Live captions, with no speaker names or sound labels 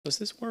Does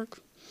this work?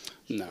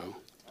 No.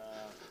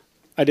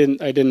 I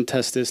didn't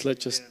test this.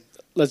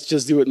 Let's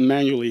just do it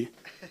manually.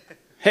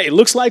 Hey,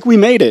 looks like we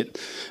made it.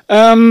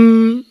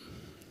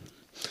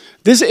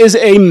 This is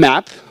a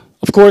map,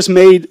 of course,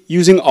 made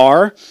using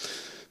R.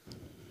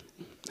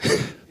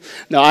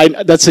 No,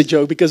 that's a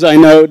joke because I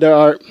know there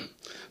are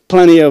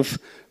plenty of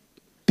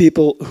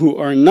people who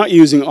are not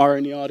using R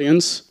in the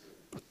audience,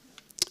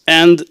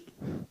 and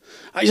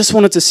I just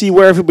wanted to see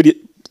where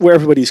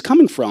everybody's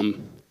coming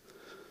from.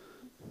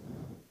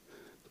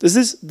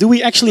 Do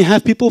we actually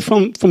have people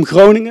from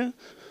Groningen?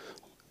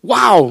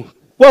 Wow,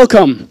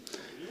 welcome.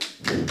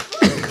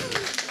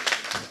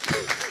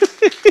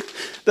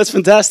 That's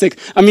fantastic.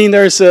 I mean,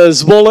 there's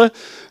Zwolle.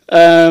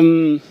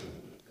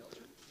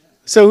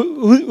 So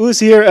who's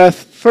here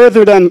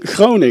further than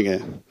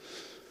Groningen?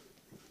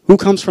 Who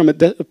comes from a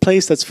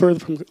place that's further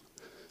from?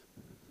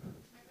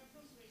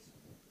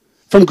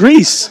 From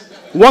Greece.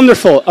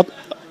 Wonderful.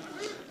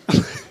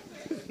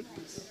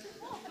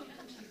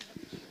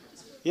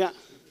 Yeah.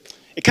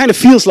 It kind of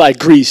feels like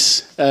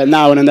Greece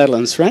now in the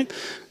Netherlands, right?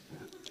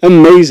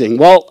 Amazing.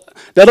 Well,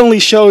 that only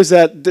shows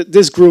that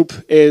this group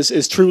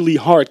is truly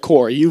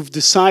hardcore. You've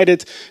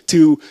decided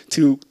to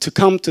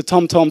come to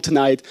TomTom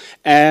tonight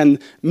and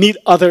meet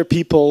other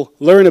people,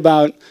 learn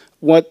about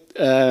what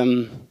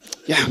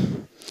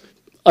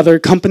other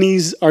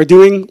companies are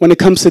doing when it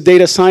comes to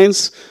data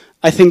science.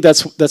 I think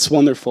that's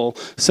wonderful.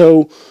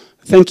 So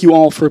thank you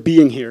all for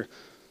being here.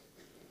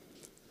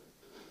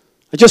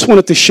 I just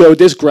wanted to show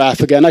this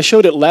graph again. I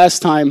showed it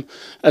last time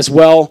as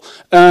well.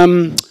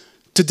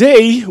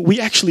 Today,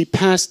 we actually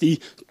passed the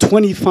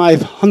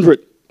 2,500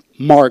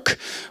 mark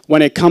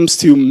when it comes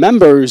to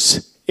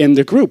members in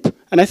the group.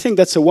 And I think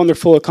that's a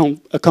wonderful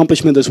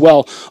accomplishment as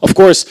well. Of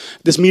course,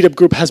 this meetup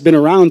group has been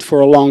around for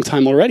a long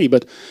time already,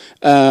 but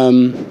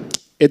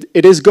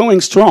it is going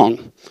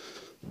strong.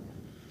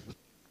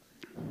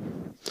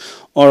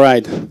 All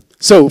right,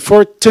 so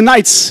for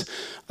tonight's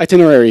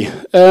itinerary,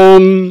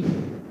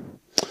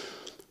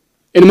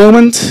 in a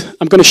moment,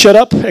 I'm going to shut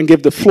up and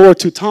give the floor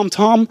to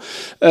TomTom.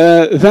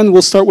 Then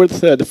we'll start with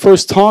the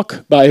first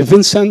talk by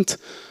Vincent.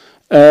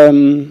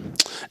 And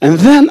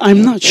then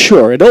I'm not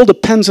sure. It all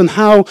depends on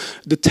how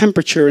the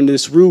temperature in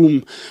this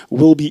room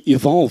will be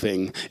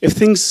evolving. If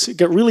things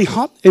get really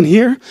hot in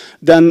here,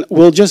 then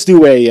we'll just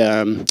do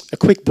a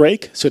quick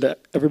break so that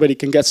everybody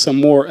can get some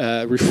more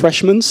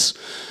refreshments.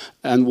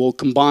 And we'll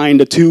combine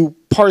the two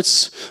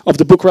parts of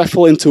the book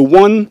raffle into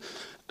one.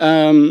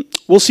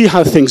 We'll see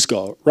how things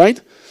go, right?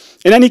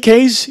 In any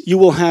case, you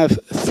will have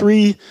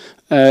three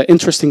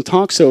interesting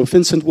talks. So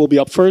Vincent will be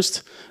up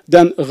first,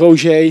 then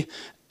Roger,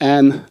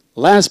 and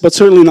last but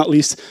certainly not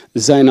least,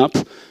 Zainab.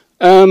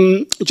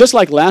 Just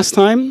like last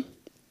time,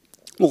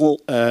 we'll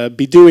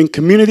be doing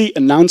community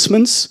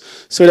announcements.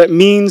 So that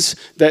means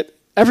that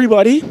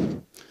everybody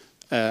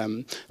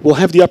will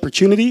have the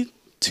opportunity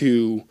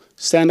to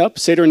stand up,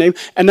 say their name,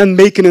 and then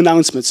make an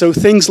announcement. So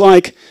things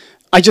like,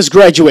 I just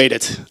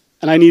graduated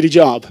and I need a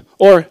job.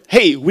 Or,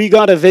 hey, we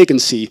got a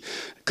vacancy.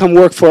 Come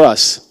work for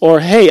us. Or,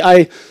 hey,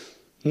 I'm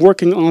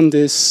working on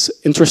this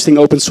interesting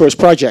open source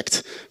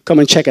project. Come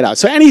and check it out.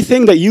 So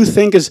anything that you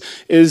think is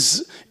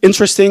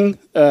interesting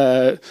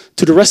to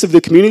the rest of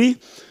the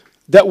community,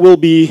 that will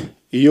be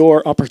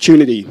your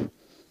opportunity.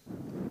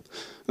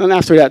 And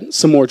after that,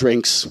 some more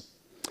drinks,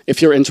 if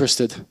you're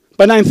interested.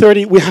 By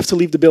 9:30, we have to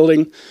leave the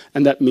building,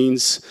 and that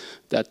means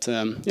that,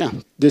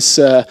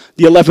 the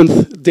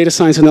 11th Data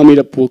Science NL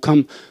meetup will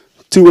come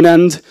to an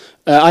end.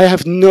 I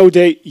have no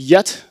date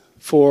yet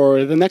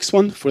for the next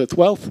one, for the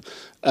 12th.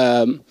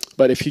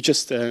 But if you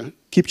just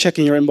keep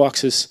checking your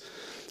inboxes,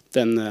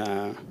 then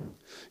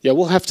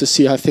we'll have to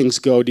see how things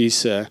go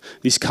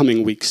these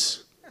coming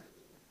weeks.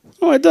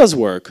 Oh, it does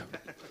work.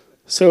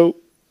 So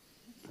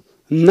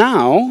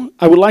now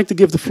I would like to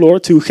give the floor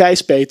to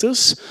Gijs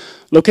Peters,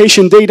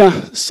 location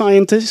data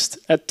scientist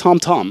at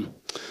TomTom.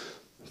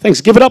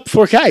 Thanks. Give it up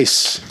for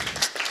Gijs.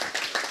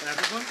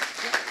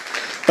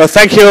 Well,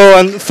 thank you,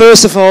 and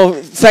first of all,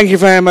 thank you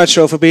very much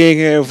for being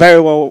here. Very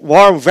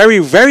warm,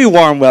 very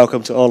warm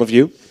welcome to all of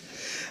you.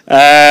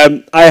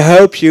 I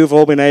hope you've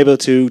all been able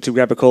to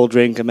grab a cold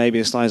drink and maybe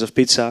a slice of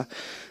pizza.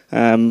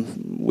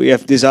 We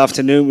have this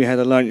afternoon we had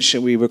a lunch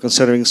and we were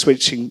considering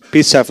switching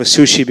pizza for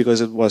sushi because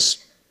it was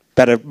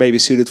better maybe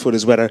suited for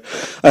this weather.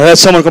 I heard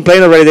someone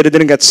complain already that they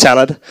didn't get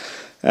salad.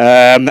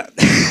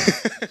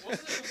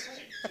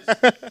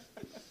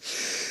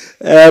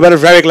 But I'm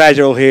very glad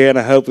you're all here, and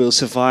I hope we'll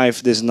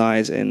survive this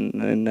night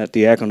and that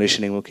the air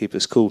conditioning will keep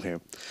us cool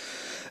here.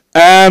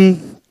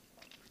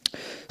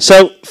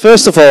 So,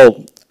 first of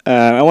all,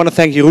 I want to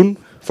thank Jeroen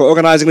for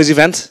organizing this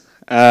event.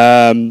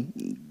 In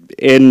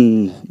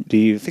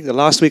the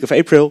last week of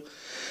April,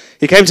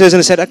 he came to us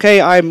and said,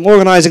 okay, I'm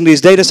organizing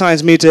these data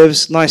science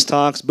meetups, nice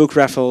talks, book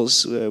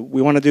raffles.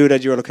 We want to do it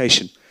at your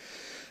location.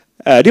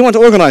 Do you want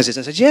to organize this?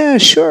 I said, yeah,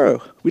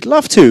 sure, we'd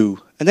love to.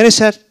 And then he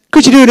said,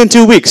 could you do it in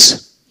 2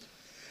 weeks?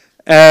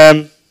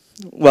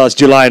 Well, it's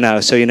July now,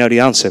 so you know the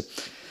answer.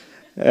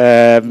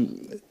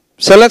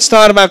 So let's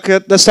talk a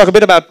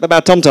bit about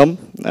TomTom.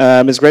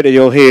 It's great that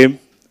you're here.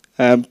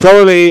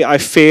 Probably, I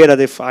fear that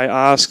if I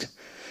ask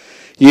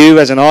you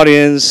as an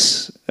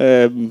audience,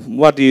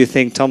 what do you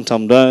think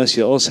TomTom does?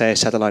 You'll all say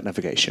satellite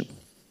navigation,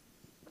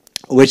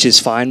 which is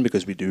fine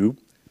because we do,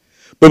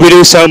 but we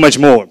do so much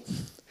more.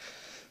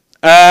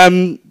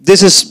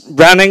 This is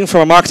Branding from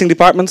our marketing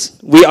department.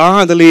 We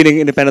are the leading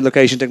independent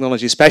location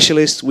technology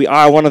specialist. We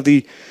are one of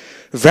the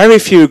very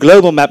few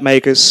global map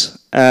makers,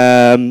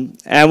 and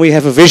we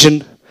have a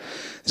vision.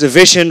 It's a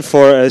vision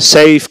for a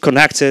safe,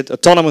 connected,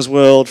 autonomous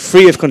world,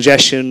 free of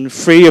congestion,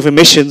 free of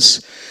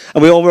emissions,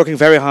 and we're all working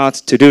very hard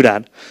to do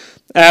that.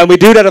 We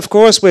do that, of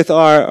course, with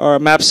our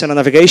maps and our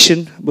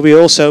navigation, but we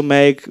also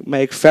make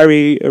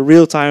very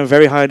real-time,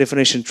 very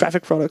high-definition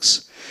traffic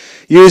products.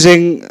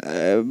 Using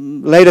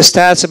latest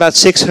stats, about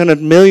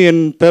 600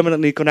 million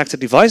permanently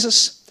connected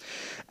devices.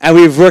 And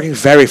we're working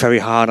very, very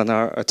hard on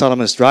our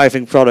autonomous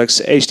driving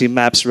products, HD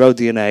Maps, Road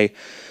DNA,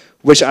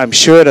 which I'm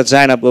sure that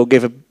Zainab will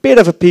give a bit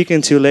of a peek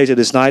into later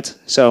this night.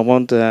 So I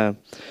won't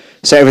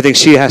say everything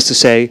she has to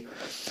say.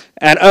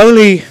 And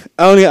only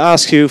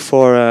ask you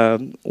for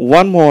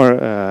one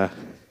more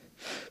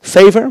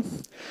favor.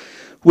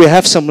 We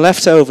have some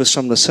leftovers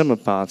from the summer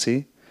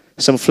party.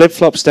 Some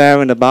flip-flops there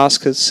in the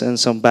baskets and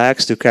some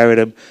bags to carry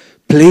them.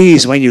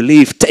 Please, when you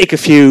leave, take a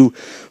few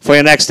for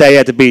your next day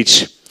at the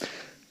beach.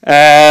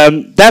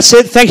 That's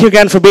it. Thank you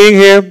again for being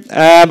here.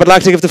 I'd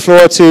like to give the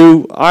floor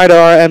to either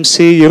our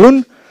MC,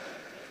 Jeroen.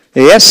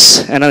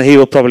 Yes, and then he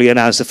will probably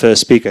announce the first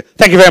speaker.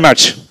 Thank you very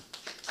much.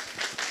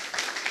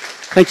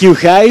 Thank you,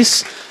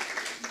 guys.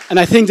 And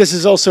I think this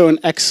is also an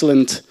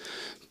excellent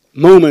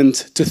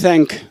moment to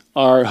thank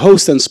our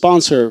host and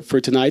sponsor for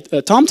tonight,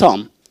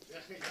 TomTom.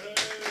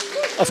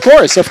 Of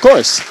course, of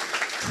course.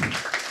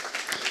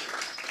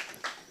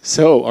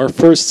 So, our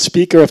first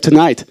speaker of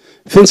tonight,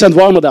 Vincent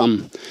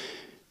Warmerdam.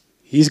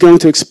 He's going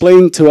to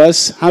explain to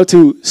us how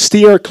to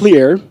steer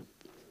clear.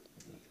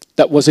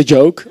 That was a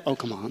joke. Oh,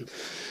 come on.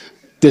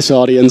 This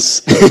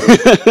audience.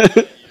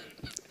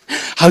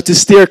 How to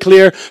steer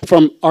clear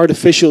from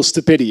artificial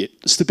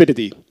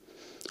stupidity.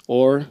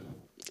 Or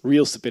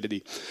real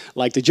stupidity.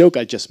 Like the joke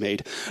I just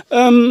made.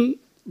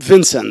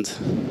 Vincent.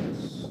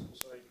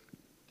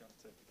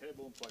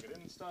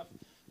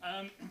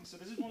 So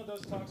this is one of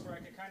those talks where I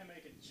can kind of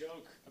make a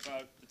joke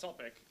about the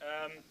topic.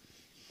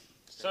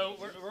 So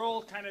we're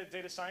all kind of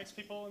data science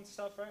people and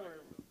stuff, right?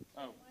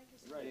 Oh,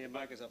 right. Yeah,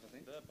 mic is up, I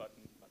think. The button.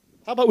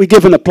 How about we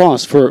give an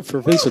applause for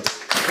Vincent?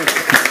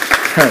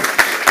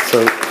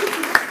 So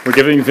we're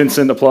giving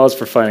Vincent applause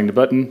for finding the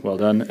button. Well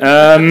done.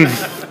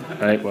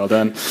 Right, well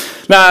done.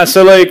 Nah,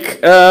 so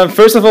like,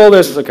 first of all,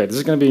 this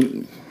is going to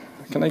be...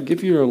 Can I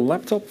give you your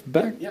laptop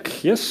back? Yeah.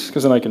 Yes,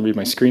 because then I can read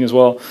my screen as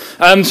well.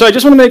 So I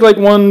just want to make like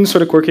one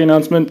sort of quirky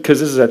announcement, because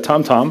this is at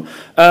TomTom.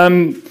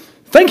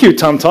 Thank you,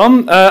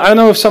 TomTom. I don't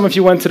know if some of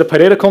you went to the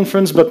Pareto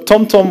conference, but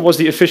TomTom was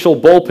the official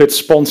ball pit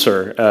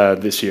sponsor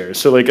this year.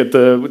 So like at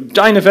the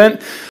giant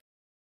event,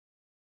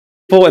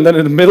 and then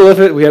in the middle of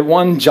it, we had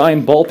one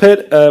giant ball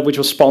pit, which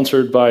was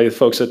sponsored by the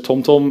folks at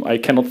TomTom. I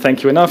cannot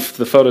thank you enough.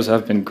 The photos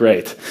have been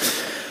great.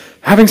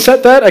 Having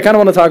said that, I kind of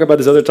want to talk about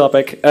this other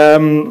topic.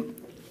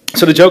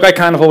 So the joke I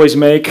kind of always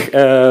make,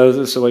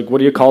 so like, what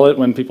do you call it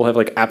when people have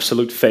like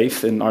absolute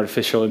faith in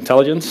artificial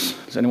intelligence?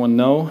 Does anyone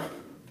know?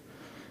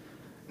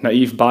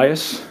 Naive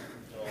bias?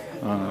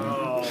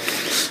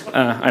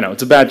 I know,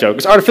 it's a bad joke.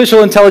 Because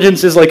artificial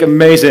intelligence is like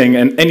amazing,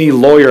 and any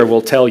lawyer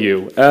will tell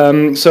you.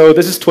 So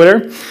this is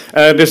Twitter.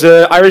 There's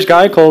an Irish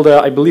guy called,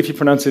 I believe he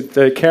pronounced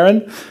it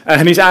Karen,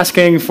 and he's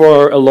asking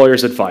for a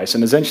lawyer's advice.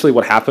 And essentially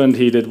what happened,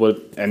 he did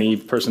what any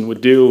person would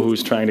do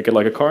who's trying to get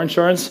like a car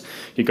insurance.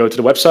 You go to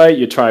the website,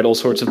 you try all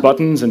sorts of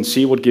buttons and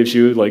see what gives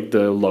you like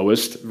the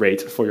lowest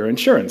rate for your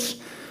insurance.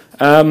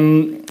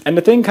 And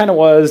the thing kind of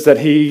was that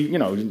he,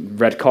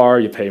 red car,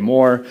 you pay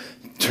more.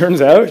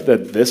 Turns out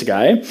that this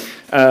guy,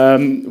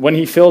 when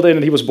he filled in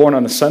that he was born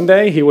on a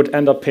Sunday, he would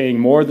end up paying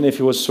more than if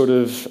he was sort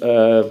of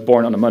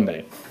born on a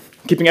Monday.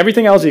 Keeping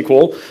everything else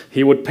equal,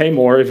 he would pay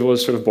more if he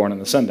was sort of born on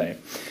a Sunday.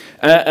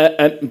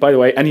 And by the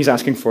way, and he's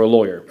asking for a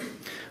lawyer.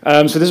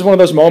 So this is one of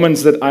those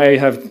moments that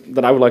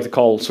I would like to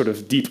call sort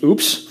of deep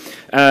oops.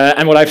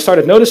 And what I've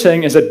started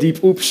noticing is that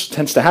deep oops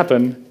tends to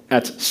happen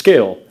at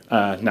scale.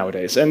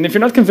 Nowadays. And if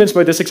you're not convinced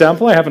by this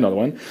example, I have another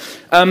one.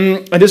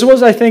 And this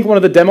was, I think, one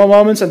of the demo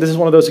moments, and this is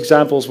one of those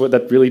examples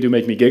that really do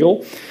make me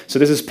giggle. So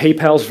this is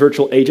PayPal's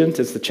virtual agent.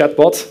 It's the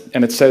chatbot,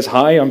 and it says,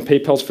 "Hi, I'm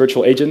PayPal's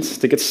virtual agent.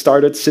 To get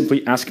started,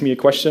 simply ask me a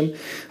question.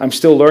 I'm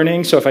still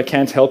learning, so if I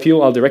can't help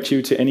you, I'll direct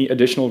you to any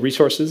additional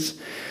resources."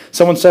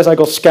 Someone says, "I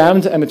got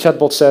scammed," and the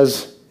chatbot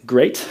says,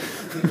 "Great."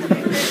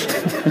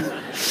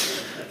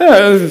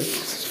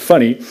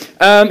 Funny.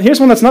 Here's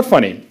one that's not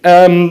funny.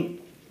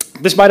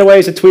 This, by the way,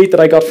 is a tweet that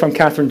I got from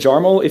Catherine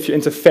Jarmel. If you're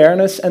into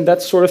fairness and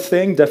that sort of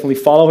thing, definitely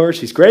follow her.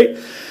 She's great.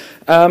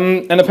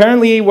 And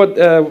apparently,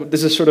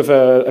 this is sort of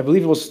I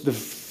believe it was The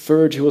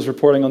Verge who was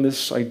reporting on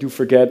this. I do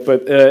forget.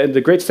 But in the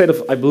great state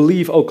of, I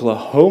believe,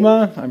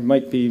 Oklahoma, I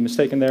might be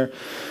mistaken there,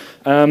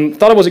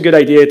 thought it was a good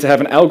idea to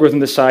have an algorithm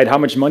decide how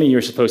much money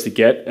you're supposed to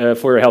get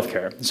for your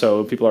healthcare.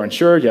 So people are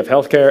insured, you have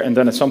healthcare, and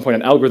then at some point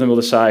an algorithm will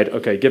decide,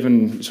 okay,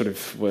 given sort of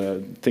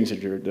things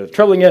that are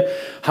troubling you,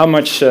 how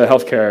much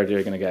healthcare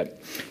you're going to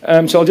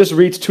get. So I'll just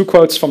read 2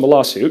 quotes from the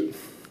lawsuit.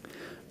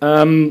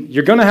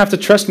 You're going to have to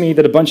trust me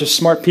that a bunch of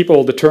smart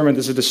people determined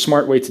this is the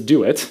smart way to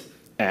do it,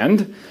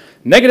 and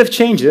negative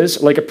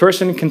changes, like a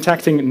person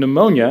contacting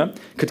pneumonia,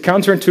 could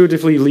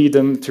counterintuitively lead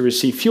them to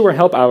receive fewer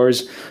help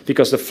hours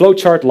because the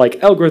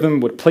flowchart-like algorithm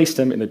would place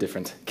them in a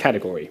different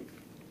category.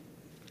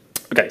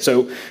 Okay,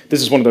 so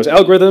this is one of those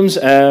algorithms,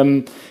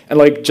 and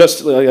like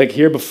just like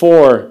here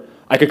before,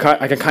 I could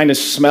kind of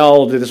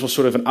smell that this was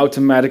sort of an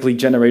automatically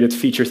generated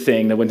feature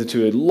thing that went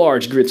into a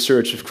large grid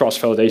search with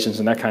cross-validations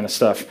and that kind of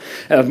stuff.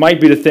 And it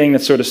might be the thing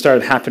that sort of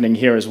started happening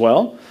here as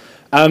well.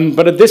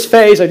 But at this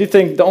phase, I do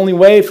think the only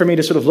way for me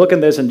to sort of look at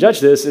this and judge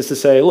this is to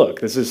say, look,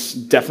 this is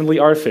definitely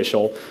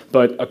artificial,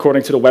 but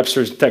according to the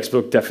Webster's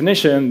textbook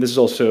definition, this is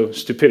also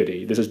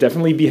stupidity. This is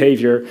definitely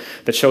behavior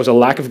that shows a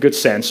lack of good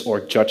sense or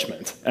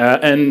judgment.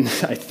 And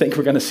I think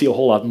we're going to see a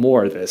whole lot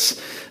more of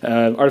this.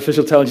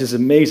 Artificial intelligence is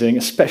amazing,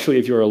 especially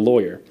if you're a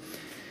lawyer.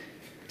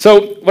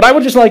 So what I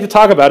would just like to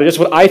talk about is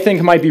what I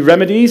think might be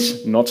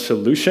remedies, not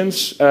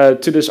solutions, to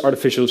this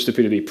artificial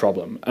stupidity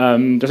problem.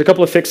 There's a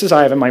couple of fixes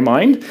I have in my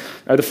mind.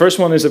 The first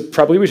one is that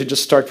probably we should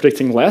just start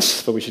predicting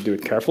less, but we should do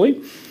it carefully.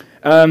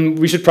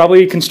 We should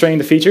probably constrain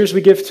the features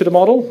we give to the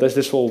model.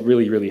 This will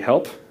really, really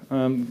help.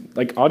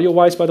 Like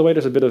audio-wise, by the way,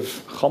 there's a bit of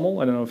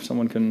gammel. I don't know if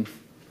someone can...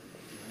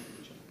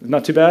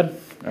 Not too bad?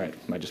 All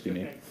right, might just be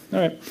me. All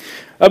right.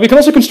 We can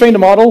also constrain the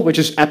model, which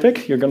is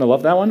epic. You're going to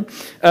love that one.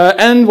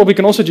 And what we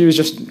can also do is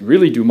just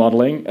really do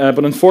modeling.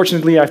 But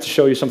unfortunately, I have to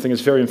show you something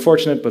that's very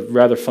unfortunate, but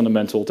rather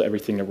fundamental to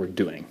everything that we're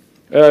doing,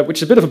 which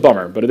is a bit of a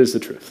bummer, but it is the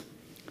truth.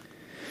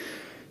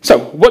 So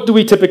what do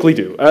we typically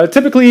do?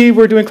 Typically,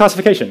 we're doing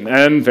classification.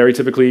 And very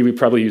typically, we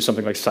probably use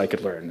something like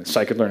scikit-learn.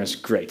 Scikit-learn is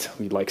great.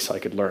 We like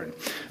scikit-learn.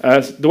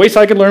 The way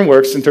scikit-learn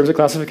works in terms of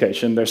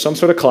classification, there's some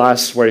sort of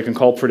class where you can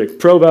call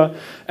predict-proba,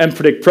 and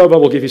predict-proba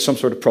will give you some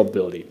sort of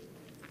probability.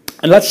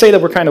 And let's say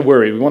that we're kind of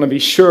worried. We want to be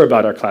sure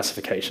about our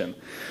classification.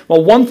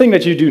 Well, one thing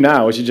that you do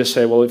now is you just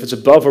say, well, if it's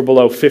above or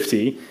below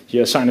 50,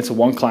 you assign it to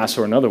one class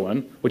or another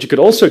one. What you could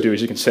also do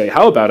is you can say,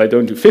 how about I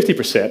don't do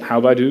 50%, how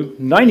about I do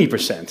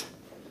 90%?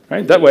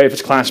 Right? That way, if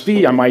it's class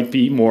B, I might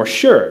be more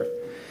sure.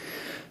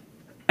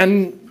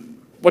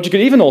 And what you could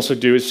even also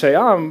do is say,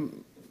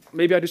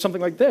 maybe I do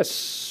something like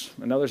this.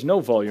 And now there's no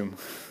volume.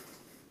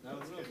 No,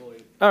 there's no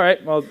volume. All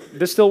right, well,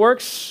 this still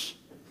works.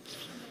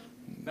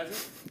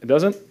 It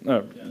doesn't?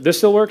 No. This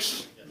still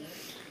works?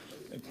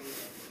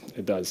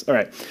 It does. All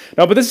right.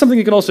 No, but this is something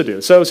you can also do.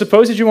 So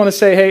suppose that you want to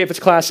say, hey, if it's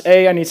class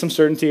A, I need some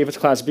certainty. If it's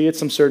class B, it's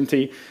some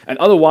certainty. And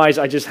otherwise,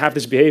 I just have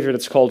this behavior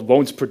that's called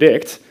won't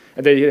predict.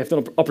 And then you have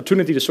the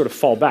opportunity to sort of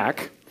fall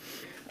back.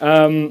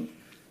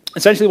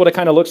 Essentially, what it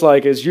kind of looks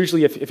like is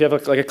usually if you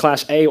have like a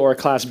class A or a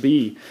class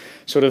B,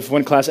 sort of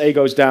when class A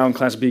goes down,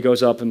 class B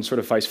goes up, and sort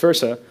of vice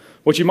versa.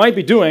 What you might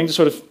be doing to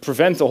sort of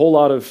prevent a whole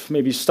lot of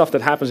maybe stuff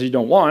that happens that you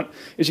don't want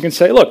is you can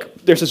say, look,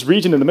 there's this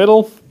region in the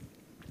middle.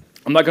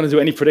 I'm not going to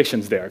do any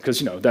predictions there because,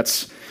 you know,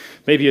 that's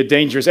maybe a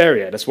dangerous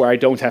area. That's where I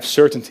don't have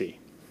certainty.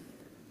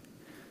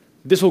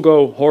 This will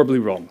go horribly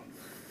wrong,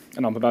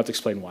 and I'm about to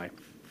explain why.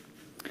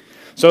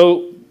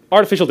 So,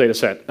 artificial data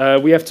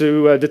set. We have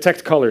to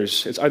detect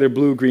colors. It's either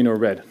blue, green, or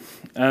red.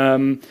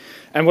 And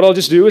what I'll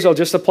just do is I'll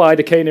just apply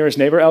the k-nearest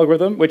neighbor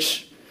algorithm,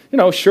 which, you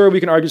know, sure, we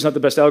can argue it's not the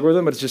best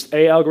algorithm, but it's just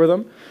a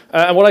algorithm.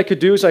 And what I could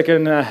do is I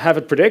can have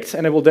it predict,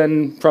 and it will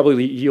then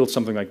probably yield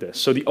something like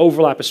this. So the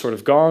overlap is sort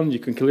of gone. You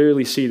can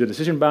clearly see the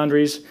decision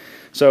boundaries.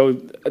 So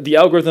the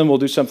algorithm will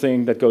do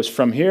something that goes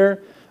from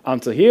here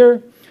onto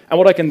here. And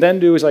what I can then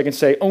do is I can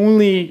say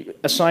only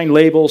assign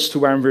labels to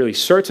where I'm really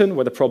certain,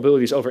 where the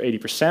probability is over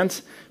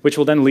 80%, which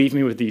will then leave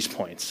me with these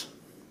points.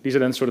 These are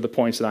then sort of the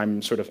points that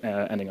I'm sort of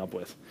ending up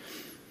with.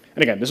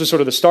 And again, this is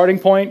sort of the starting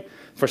point.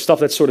 For stuff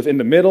that's sort of in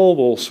the middle,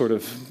 we'll sort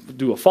of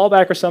do a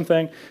fallback or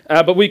something.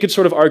 But we could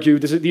sort of argue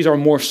these are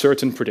more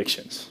certain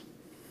predictions.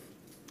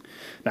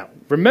 Now,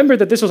 remember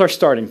that this was our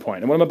starting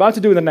point. And what I'm about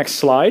to do in the next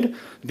slide,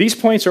 these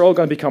points are all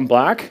going to become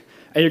black.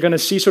 And you're going to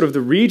see sort of the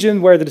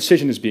region where the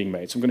decision is being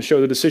made. So I'm going to show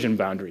the decision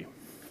boundary.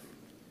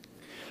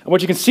 And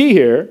what you can see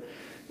here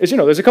is, you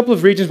know, there's a couple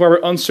of regions where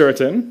we're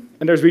uncertain,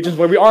 and there's regions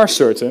where we are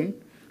certain.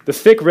 The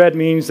thick red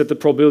means that the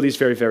probability is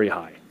very, very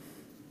high.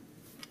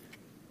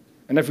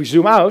 And if we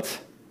zoom out,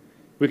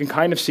 we can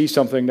kind of see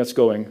something that's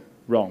going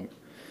wrong.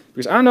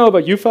 Because I don't know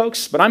about you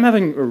folks, but I'm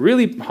having a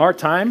really hard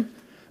time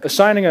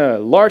assigning a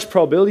large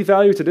probability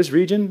value to this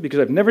region because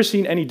I've never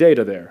seen any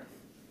data there.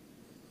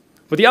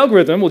 But the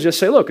algorithm will just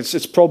say, look,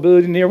 it's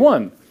probability near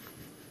 1.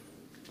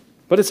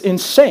 But it's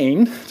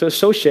insane to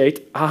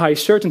associate a high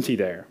certainty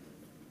there.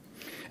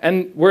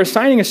 And we're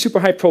assigning a super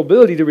high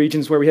probability to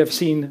regions where we have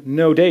seen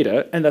no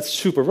data, and that's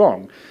super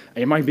wrong.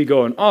 And you might be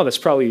going, oh, that's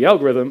probably the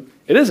algorithm.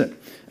 It isn't.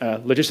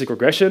 Logistic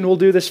regression will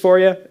do this for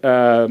you.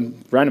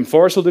 Random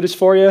forest will do this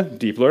for you.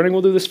 Deep learning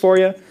will do this for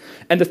you.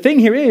 And the thing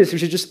here is, you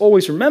should just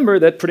always remember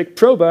that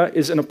predict-proba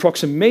is an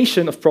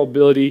approximation of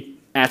probability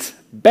at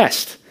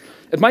best.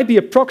 It might be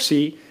a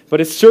proxy, but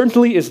it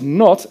certainly is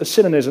not a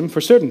synonym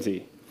for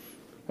certainty.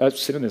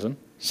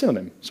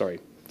 Synonym, sorry,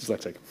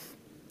 dyslexic.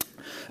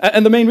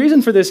 And the main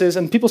reason for this is,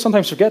 and people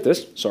sometimes forget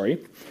this, sorry,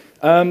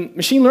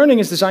 machine learning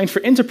is designed for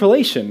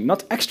interpolation,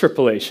 not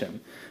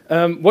extrapolation.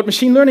 What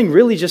machine learning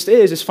really just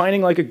is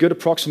finding like a good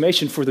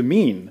approximation for the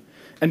mean.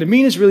 And the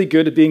mean is really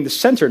good at being the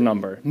center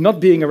number, not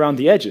being around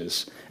the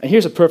edges. And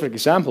here's a perfect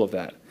example of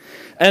that.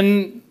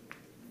 And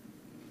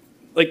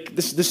like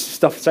this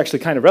stuff is actually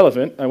kind of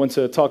relevant. I went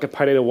to a talk at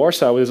PyData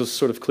Warsaw where this was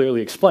sort of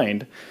clearly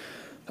explained.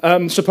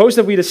 Suppose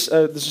that this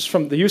is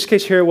from the use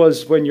case here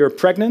was when you're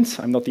pregnant.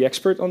 I'm not the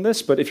expert on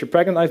this, but if you're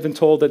pregnant, I've been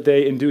told that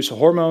they induce a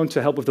hormone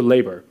to help with the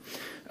labor.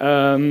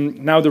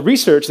 Now, the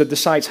research that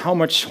decides how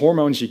much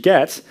hormones you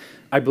get,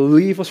 I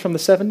believe was from the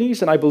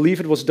 70s, and I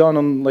believe it was done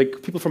on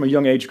like people from a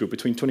young age group,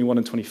 between 21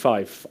 and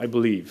 25, I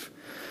believe.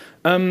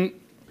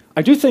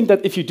 I do think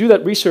that if you do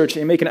that research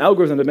and you make an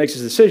algorithm that makes a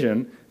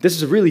decision, this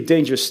is a really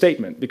dangerous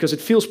statement, because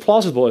it feels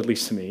plausible, at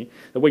least to me,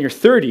 that when you're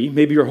 30,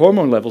 maybe your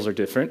hormone levels are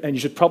different, and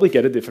you should probably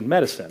get a different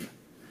medicine.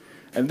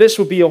 And this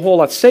would be a whole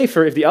lot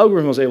safer if the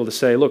algorithm was able to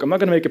say, look, I'm not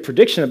going to make a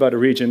prediction about a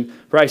region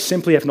where I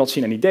simply have not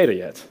seen any data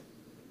yet.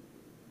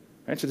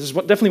 Right? So this is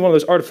definitely one of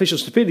those artificial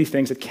stupidity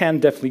things that can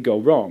definitely go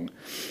wrong.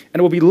 And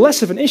it would be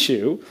less of an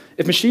issue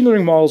if machine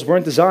learning models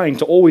weren't designed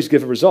to always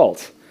give a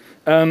result.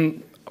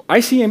 I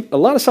see a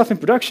lot of stuff in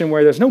production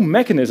where there's no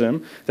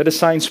mechanism that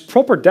assigns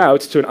proper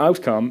doubt to an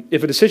outcome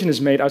if a decision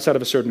is made outside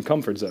of a certain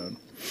comfort zone.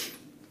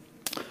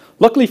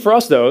 Luckily for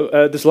us,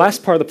 though, this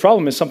last part of the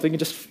problem is something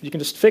you can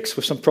just fix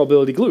with some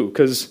probability glue,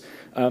 because,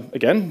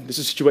 again, this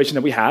is a situation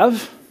that we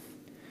have.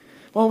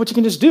 Well, what you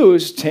can just do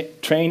is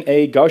train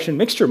a Gaussian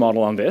mixture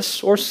model on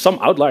this, or some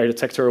outlier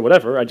detector or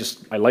whatever.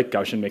 I like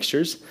Gaussian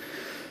mixtures.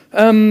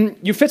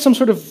 You fit some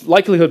sort of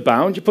likelihood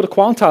bound, you put a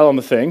quantile on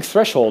the thing,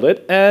 threshold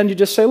it, and you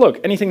just say, look,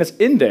 anything that's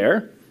in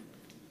there,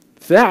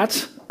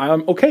 that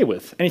I'm okay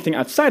with. Anything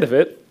outside of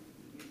it,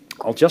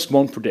 I'll just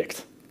won't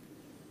predict.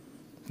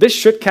 This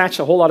should catch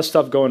a whole lot of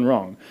stuff going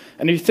wrong.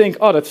 And if you think,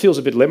 oh, that feels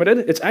a bit limited,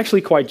 it's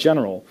actually quite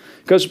general.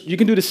 Because you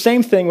can do the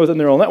same thing with a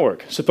neural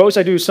network. Suppose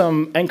I do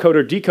some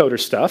encoder-decoder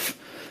stuff,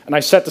 and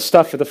I set the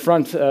stuff at the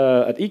front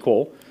at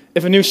equal.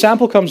 If a new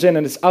sample comes in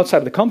and it's outside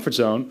of the comfort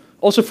zone,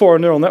 also for a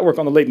neural network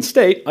on the latent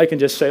state, I can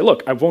just say,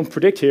 look, I won't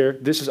predict here,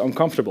 this is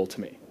uncomfortable to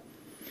me.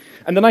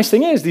 And the nice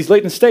thing is, these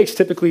latent states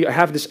typically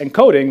have this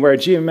encoding where a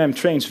GMM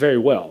trains very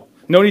well.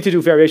 No need to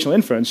do variational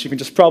inference, you can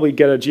just probably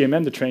get a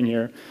GMM to train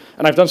here.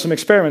 And I've done some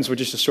experiments where it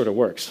just sort of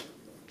works.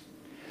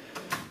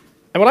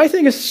 And what I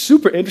think is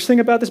super interesting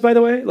about this, by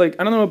the way, like,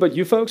 I don't know about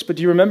you folks, but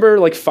do you remember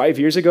like 5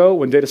 years ago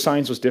when data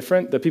science was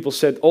different, that people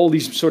said all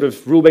these sort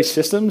of rule-based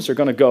systems are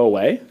going to go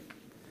away?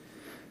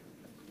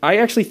 I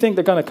actually think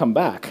they're going to come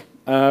back.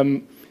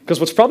 Because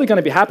what's probably going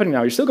to be happening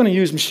now, you're still going to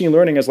use machine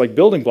learning as like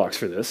building blocks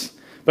for this.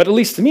 But at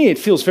least to me, it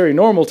feels very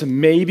normal to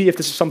maybe, if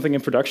this is something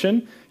in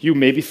production, you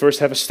maybe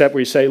first have a step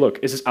where you say, look,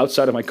 is this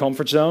outside of my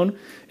comfort zone?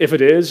 If it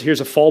is,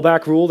 here's a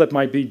fallback rule that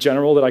might be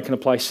general that I can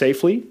apply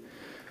safely.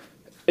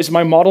 Is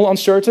my model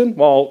uncertain?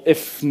 Well,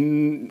 if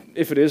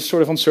it is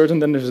sort of uncertain,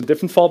 then there's a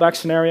different fallback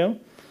scenario.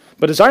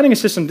 But designing a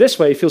system this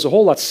way feels a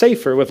whole lot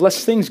safer with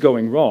less things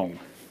going wrong.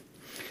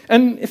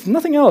 And if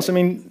nothing else, I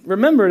mean,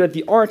 remember that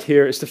the art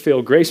here is to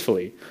fail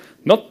gracefully.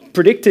 Not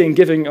predicting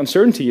giving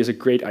uncertainty is a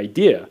great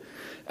idea.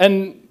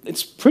 And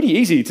it's pretty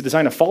easy to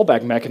design a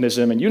fallback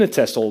mechanism and unit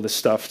test all this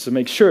stuff to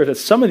make sure that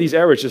some of these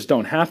errors just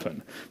don't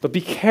happen. But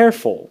be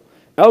careful.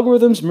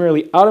 Algorithms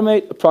merely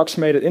automate,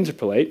 approximate, and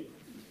interpolate.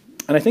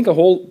 And I think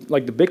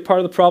the big part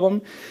of the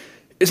problem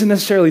isn't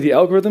necessarily the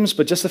algorithms,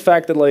 but just the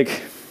fact that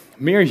like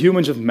mere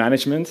humans of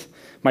management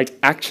might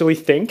actually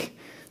think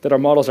that our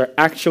models are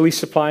actually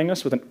supplying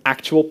us with an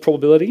actual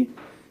probability,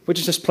 which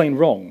is just plain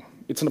wrong.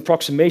 It's an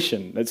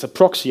approximation. It's a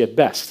proxy at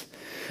best.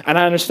 And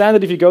I understand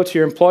that if you go to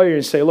your employer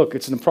and say, look,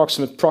 it's an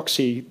approximate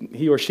proxy,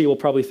 he or she will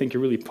probably think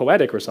you're really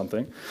poetic or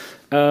something.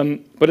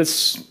 But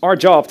it's our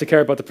job to care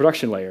about the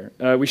production layer.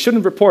 We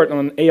shouldn't report on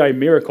an AI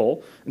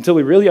miracle until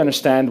we really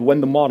understand when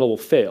the model will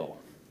fail.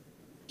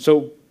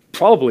 So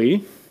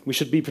probably we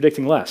should be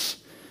predicting less,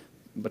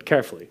 but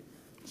carefully.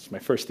 It's my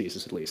first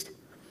thesis, at least.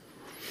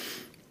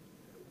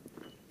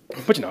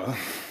 But you know,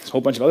 there's a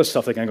whole bunch of other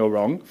stuff that can go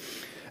wrong.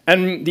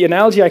 And the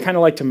analogy I kind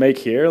of like to make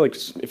here, like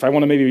if I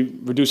want to maybe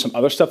reduce some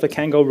other stuff that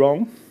can go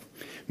wrong,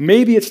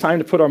 maybe it's time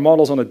to put our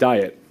models on a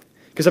diet.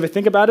 Because if I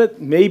think about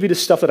it, maybe the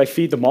stuff that I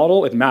feed the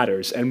model, it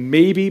matters. And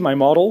maybe my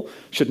model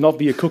should not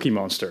be a cookie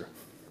monster.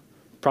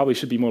 Probably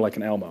should be more like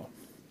an Elmo.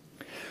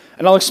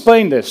 And I'll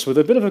explain this with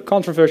a bit of a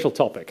controversial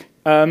topic.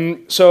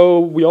 So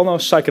we all know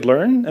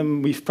scikit-learn,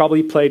 and we've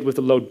probably played with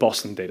the Load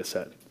Boston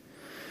dataset.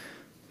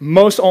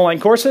 Most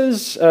online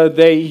courses,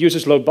 they use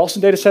this Load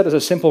Boston dataset as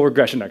a simple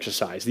regression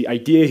exercise. The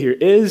idea here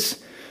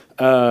is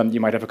you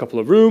might have a couple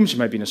of rooms, you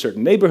might be in a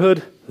certain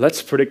neighborhood,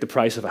 let's predict the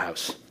price of a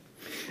house.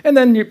 And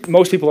then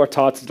most people are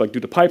taught to like, do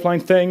the pipeline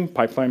thing,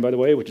 pipeline, by the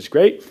way, which is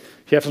great.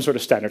 You have some sort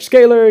of standard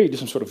scalar, you do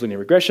some sort of linear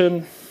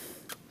regression,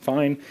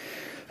 fine.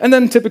 And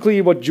then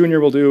typically what junior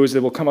will do is they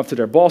will come up to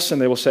their boss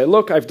and they will say,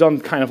 look, I've done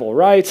kind of all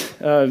right,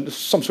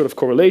 some sort of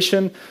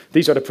correlation.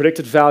 These are the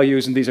predicted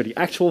values and these are the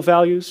actual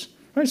values,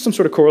 right? Some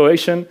sort of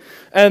correlation.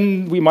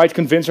 And we might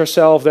convince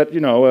ourselves that,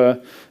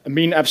 a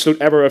mean absolute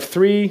error of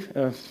 3,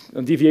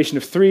 a deviation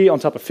of 3 on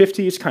top of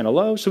 50 is kind of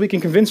low. So we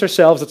can convince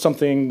ourselves that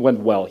something went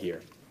well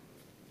here.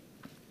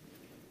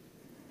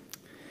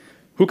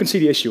 Who can see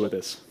the issue with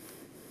this?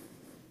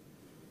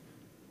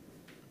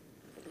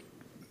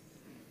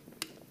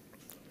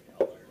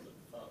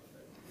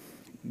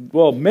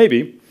 Well,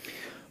 maybe.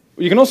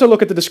 You can also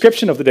look at the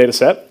description of the data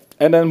set,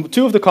 and then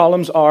 2 of the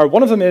columns are,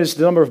 one of them is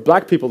the number of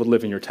black people that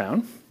live in your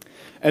town,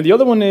 and the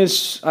other one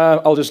is,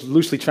 I'll just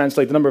loosely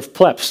translate, the number of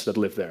plebs that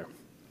live there.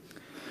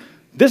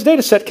 This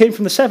data set came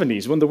from the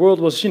 70s, when the world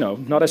was,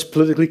 not as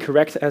politically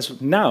correct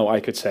as now, I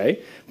could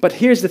say. But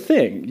here's the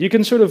thing. You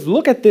can sort of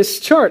look at this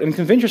chart and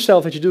convince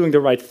yourself that you're doing the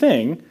right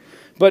thing,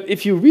 but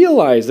if you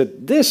realize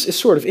that this is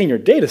sort of in your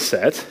data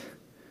set,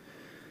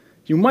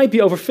 you might be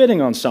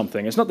overfitting on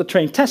something. It's not the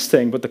train test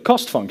thing, but the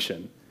cost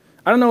function.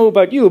 I don't know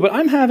about you, but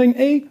I'm having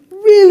a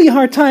really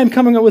hard time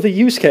coming up with a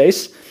use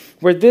case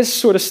where this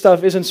sort of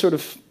stuff isn't sort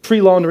of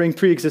pre-laundering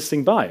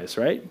pre-existing bias,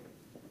 right?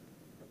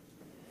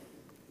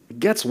 It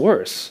gets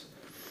worse.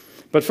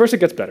 But first it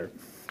gets better.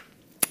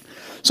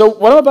 So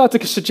what I'm about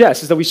to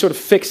suggest is that we sort of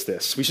fix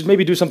this. We should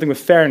maybe do something with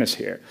fairness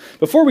here.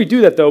 Before we do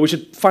that, though, we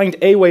should find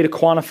a way to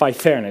quantify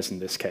fairness in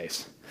this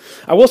case.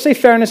 I will say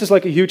fairness is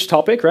like a huge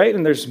topic, right?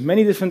 And there's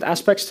many different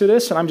aspects to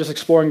this, and I'm just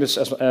exploring this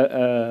as,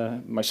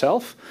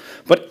 myself.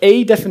 But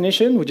a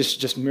definition, which is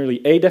just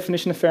merely a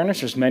definition of fairness,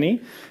 there's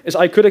many, is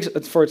I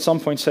could, for at some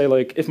point, say,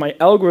 like, if my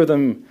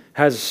algorithm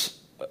has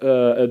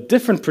a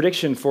different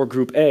prediction for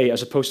group A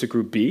as opposed to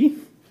group B,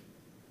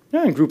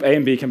 yeah, and group A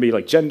and B can be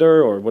like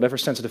gender or whatever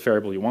sensitive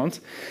variable you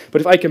want.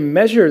 But if I can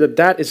measure that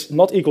that is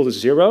not equal to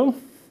 0,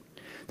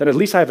 then at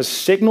least I have a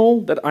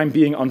signal that I'm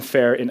being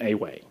unfair in a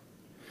way.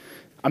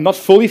 I'm not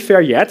fully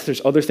fair yet. There's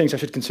other things I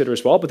should consider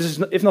as well, but this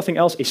is, if nothing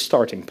else, a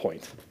starting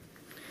point.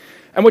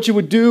 And what you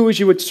would do is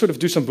you would sort of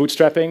do some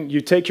bootstrapping.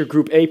 You take your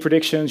group A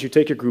predictions, you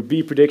take your group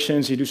B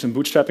predictions, you do some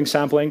bootstrapping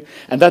sampling,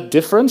 and that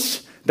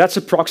difference, that's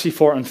a proxy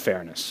for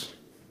unfairness.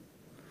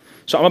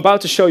 So I'm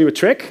about to show you a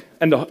trick,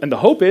 and the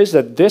hope is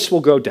that this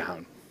will go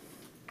down.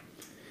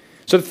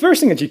 So the first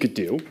thing that you could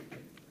do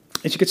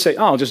is you could say,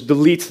 oh, I'll just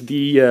delete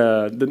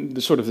the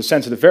sort of the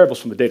sensitive variables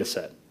from the data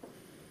set.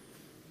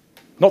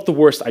 Not the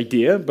worst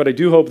idea, but I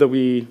do hope that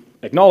we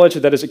acknowledge that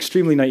that is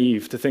extremely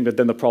naive to think that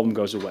then the problem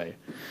goes away.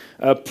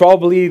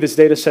 Probably this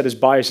data set is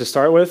biased to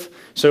start with,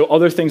 so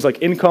other things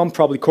like income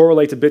probably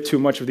correlate a bit too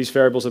much with these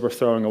variables that we're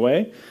throwing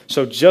away.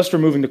 So just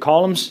removing the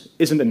columns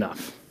isn't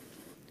enough.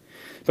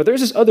 But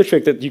there's this other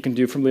trick that you can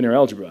do from linear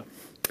algebra.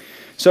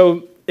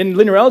 So in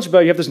linear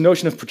algebra, you have this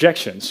notion of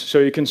projections. So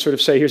you can sort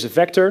of say, here's a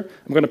vector.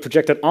 I'm going to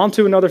project that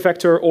onto another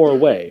vector or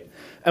away.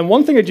 And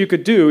one thing that you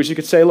could do is you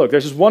could say, look,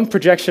 there's this one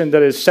projection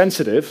that is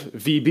sensitive,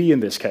 VB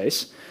in this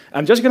case.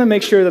 I'm just going to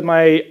make sure that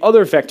my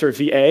other vector,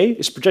 VA,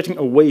 is projecting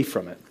away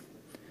from it.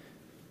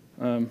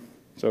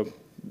 So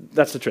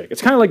that's the trick.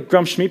 It's kind of like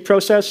Gram-Schmidt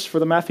process for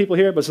the math people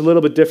here, but it's a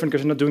little bit different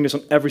because you're not doing this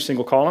on every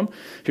single column.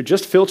 You're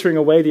just filtering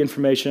away the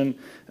information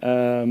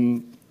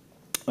from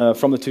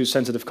the 2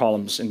 sensitive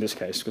columns in this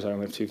case, because I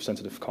only have 2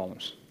 sensitive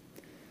columns.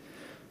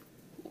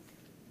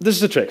 This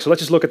is the trick, so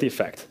let's just look at the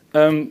effect.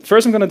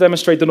 First I'm going to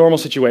demonstrate the normal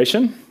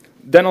situation,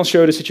 then I'll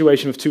show you the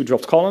situation with 2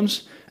 dropped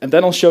columns, and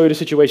then I'll show you the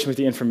situation with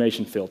the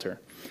information filter.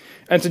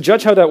 And to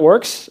judge how that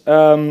works,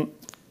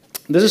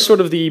 this is sort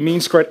of the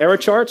mean squared error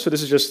chart, so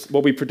this is just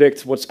what we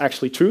predict what's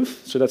actually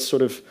truth, so that's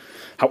sort of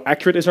how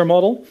accurate is our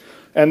model.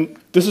 And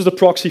this is the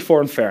proxy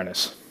for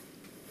unfairness.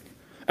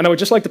 And I would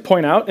just like to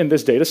point out in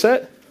this data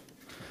set,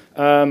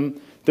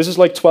 this is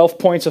like 12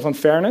 points of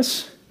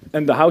unfairness,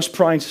 and the house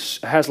price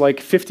has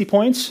like 50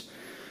 points.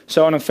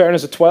 So an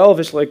unfairness of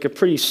 12 is like a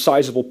pretty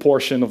sizable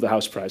portion of the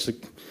house price.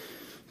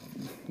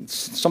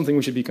 It's something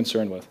we should be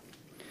concerned with.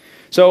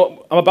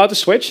 So I'm about to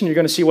switch, and you're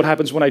going to see what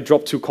happens when I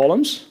drop 2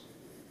 columns.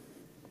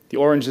 The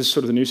orange is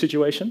sort of the new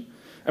situation.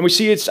 And we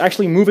see it's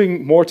actually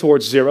moving more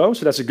towards 0,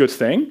 so that's a good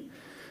thing.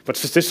 But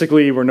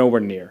statistically, we're nowhere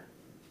near.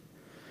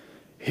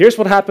 Here's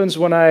what happens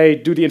when I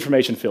do the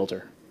information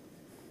filter.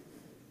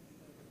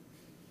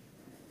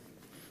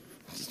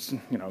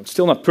 It's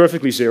still not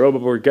perfectly 0,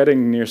 but we're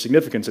getting near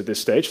significance at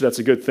this stage, so that's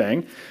a good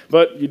thing.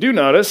 But you do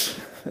notice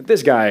that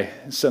this guy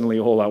is suddenly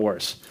a whole lot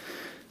worse.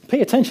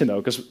 Pay attention,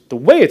 though, because the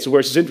way it's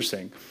worse is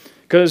interesting.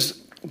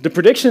 Because the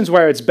predictions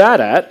where it's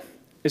bad at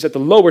is at the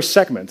lower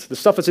segment. The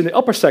stuff that's in the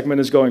upper segment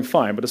is going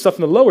fine, but the stuff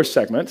in the lower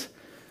segment,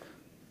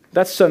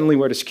 that's suddenly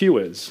where the skew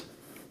is,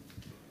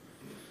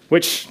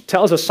 which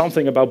tells us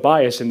something about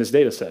bias in this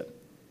data set.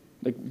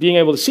 Like, being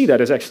able to see that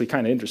is actually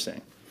kind of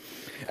interesting.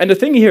 And the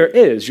thing here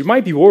is, you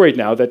might be worried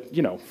now that,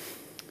 you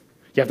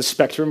have the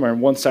spectrum where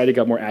on one side you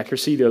got more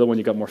accuracy, the other one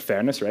you got more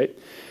fairness, right?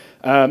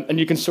 And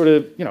you can sort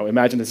of,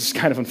 imagine this is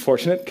kind of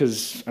unfortunate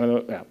because,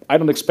 I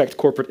don't expect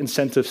corporate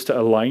incentives to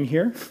align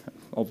here.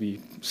 I'll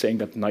be saying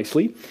that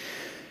nicely.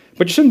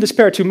 But you shouldn't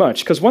despair too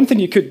much, because one thing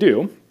you could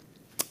do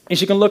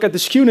is you can look at the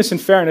skewness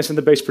and fairness in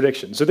the base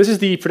prediction. So this is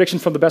the prediction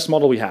from the best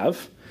model we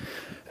have.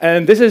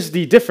 And this is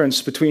the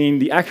difference between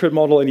the accurate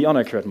model and the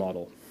inaccurate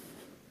model.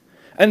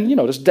 And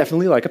there's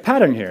definitely like a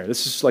pattern here.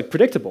 This is like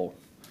predictable.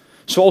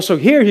 So also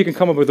here you can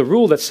come up with a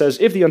rule that says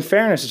if the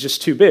unfairness is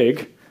just too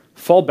big,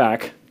 fall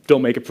back,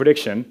 don't make a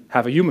prediction,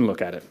 have a human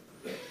look at it.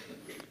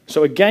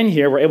 So again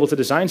here we're able to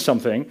design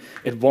something.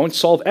 It won't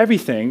solve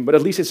everything, but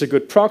at least it's a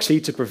good proxy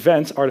to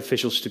prevent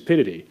artificial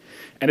stupidity.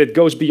 And it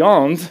goes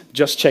beyond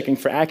just checking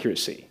for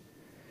accuracy.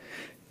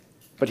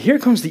 But here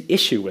comes the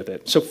issue with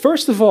it. So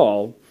first of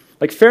all,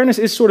 like fairness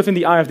is sort of in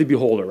the eye of the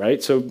beholder,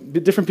 right? So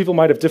different people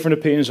might have different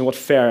opinions on what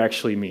fair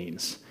actually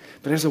means.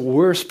 But there's a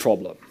worse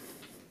problem.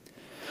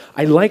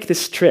 I like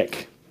this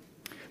trick.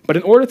 But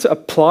in order to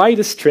apply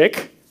this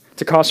trick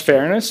to cause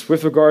fairness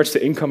with regards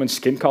to income and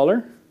skin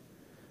color,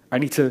 I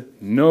need to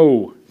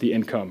know the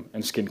income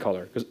and skin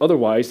color, because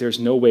otherwise there's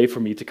no way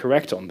for me to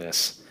correct on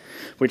this,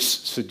 which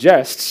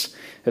suggests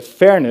that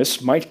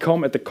fairness might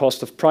come at the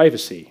cost of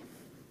privacy.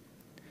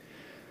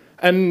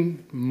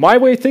 And my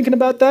way of thinking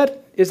about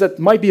that is that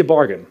might be a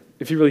bargain,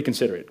 if you really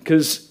consider it.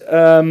 Because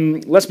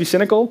let's be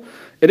cynical.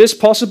 It is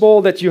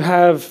possible that you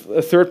have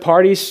third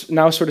parties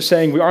now sort of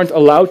saying we aren't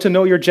allowed to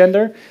know your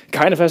gender,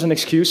 kind of as an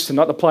excuse to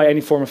not apply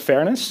any form of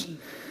fairness.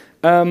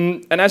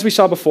 And as we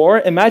saw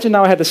before, imagine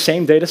now I had the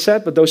same data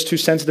set, but those two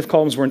sensitive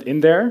columns weren't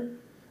in there.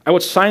 I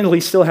would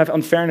silently still have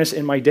unfairness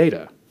in my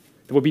data.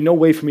 There would be no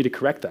way for me to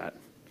correct that.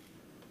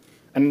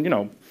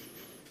 And,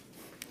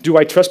 do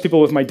I trust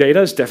people with my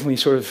data is definitely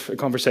sort of a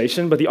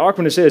conversation, but the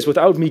argument is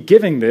without me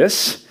giving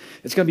this,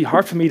 it's going to be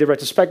hard for me to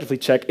retrospectively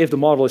check if the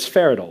model is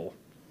fair at all.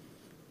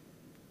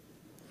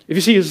 If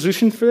you see a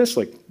solution for this,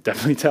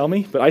 definitely tell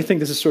me, but I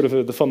think this is sort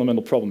of the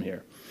fundamental problem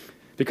here.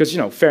 Because,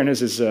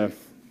 fairness is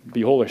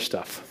beholder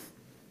stuff.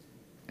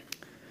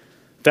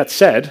 That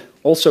said,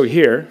 also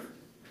here,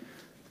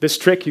 this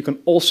trick you can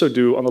also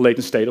do on the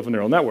latent state of a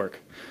neural network.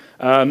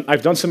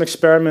 I've done some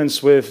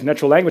experiments with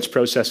natural language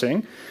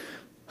processing.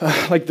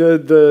 Like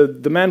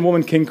the man,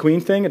 woman, king,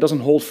 queen thing, it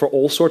doesn't hold for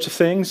all sorts of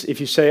things. If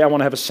you say, I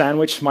want to have a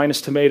sandwich minus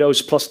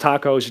tomatoes plus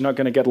tacos, you're not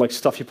going to get like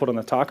stuff you put on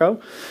a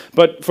taco.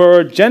 But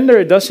for gender,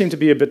 it does seem to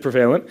be a bit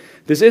prevalent.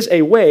 This is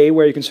a way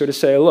where you can sort of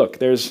say, look,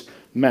 there's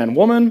man,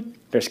 woman,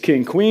 there's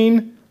king,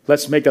 queen,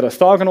 let's make that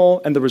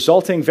orthogonal, and the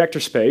resulting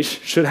vector space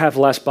should have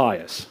less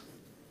bias.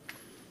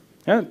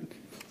 Yeah,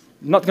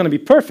 not going to be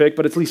perfect,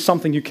 but at least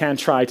something you can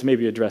try to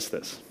maybe address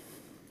this.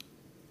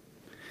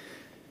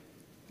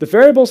 The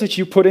variables that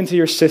you put into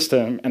your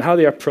system and how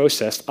they are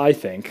processed, I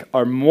think,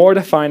 are more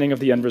defining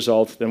of the end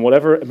result than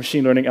whatever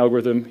machine learning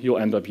algorithm you'll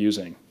end up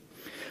using.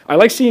 I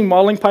like seeing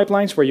modeling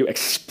pipelines where you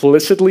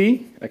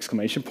explicitly,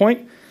 exclamation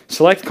point,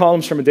 select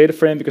columns from a data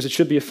frame because it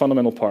should be a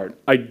fundamental part.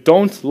 I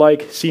don't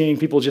like seeing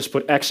people just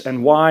put X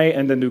and Y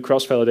and then do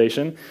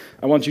cross-validation.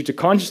 I want you to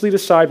consciously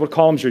decide what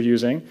columns you're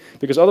using,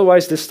 because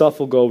otherwise this stuff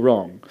will go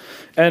wrong.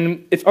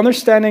 And if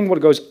understanding what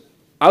goes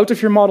out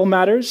of your model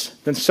matters,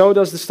 then so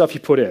does the stuff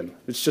you put in.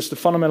 It's just a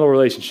fundamental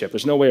relationship.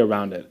 There's no way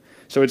around it.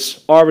 So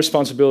it's our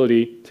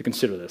responsibility to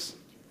consider this.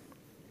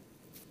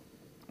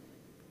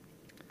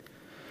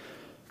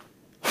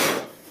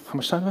 How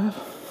much time do I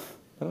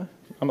have?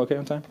 I'm okay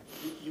on time?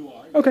 You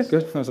are. Okay,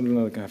 good. I was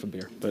another half a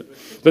beer. But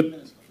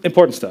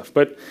important stuff.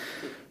 But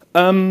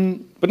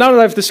now that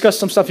I've discussed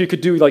some stuff you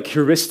could do like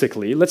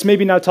heuristically, let's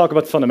maybe now talk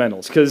about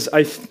fundamentals, because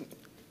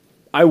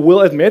I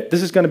will admit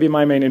this is going to be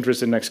my main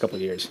interest in the next couple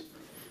of years.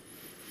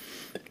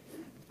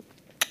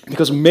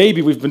 Because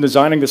maybe we've been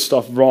designing this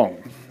stuff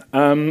wrong.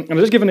 And I'll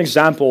just give an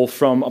example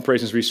from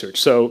operations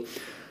research. So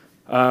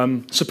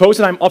suppose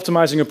that I'm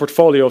optimizing a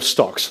portfolio of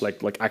stocks,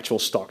 like actual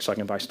stocks. I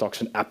can buy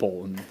stocks in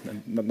Apple,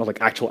 and not like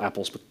actual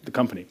apples, but the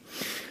company.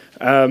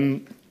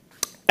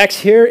 X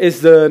here is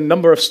the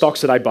number of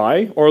stocks that I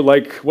buy, or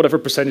like whatever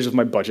percentage of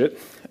my budget,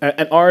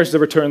 and R is the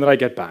return that I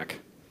get back.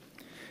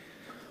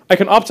 I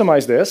can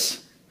optimize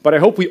this, but I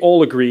hope we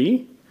all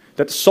agree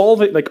that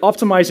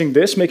optimizing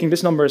this, making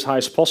this number as high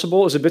as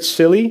possible, is a bit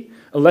silly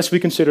unless we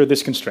consider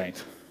this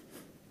constraint.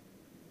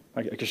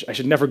 I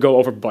should never go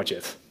over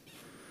budget.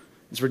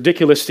 It's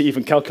ridiculous to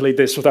even calculate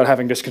this without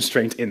having this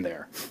constraint in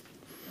there.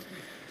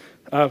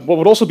 What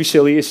would also be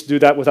silly is to do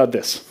that without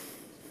this.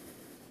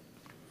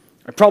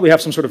 I probably have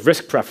some sort of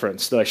risk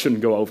preference that I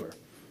shouldn't go over.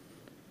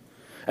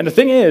 And the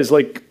thing is,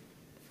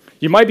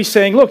 you might be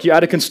saying, look, you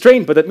add a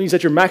constraint, but that means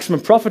that your maximum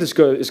profit is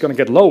going to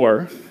get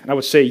lower. And I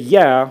would say,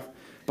 yeah,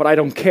 but I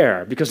don't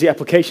care, because the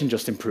application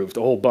just improved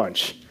a whole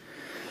bunch.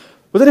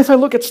 But then if I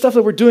look at stuff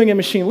that we're doing in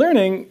machine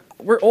learning,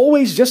 we're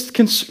always just,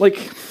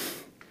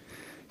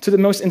 to the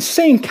most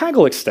insane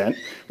Kaggle extent,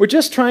 we're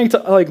just trying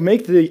to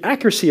make the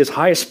accuracy as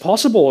high as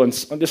possible and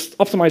just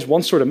optimize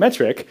one sort of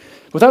metric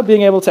without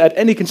being able to add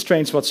any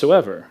constraints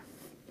whatsoever.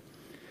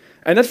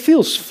 And that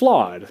feels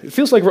flawed. It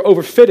feels like we're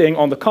overfitting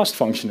on the cost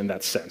function in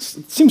that sense.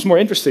 It seems more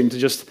interesting to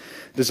just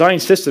design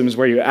systems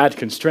where you add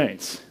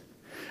constraints.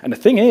 And the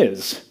thing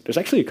is, there's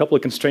actually a couple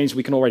of constraints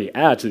we can already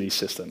add to these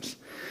systems.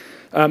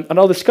 And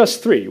I'll discuss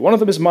three. One of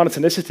them is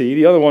monotonicity,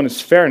 the other one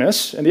is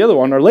fairness, and the other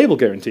one are label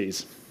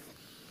guarantees.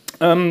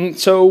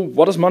 So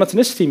what does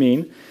monotonicity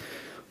mean?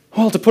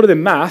 Well, to put it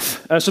in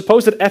math,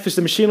 suppose that f is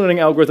the machine learning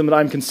algorithm that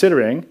I'm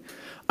considering.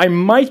 I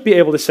might be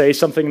able to say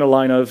something in the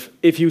line of,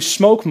 if you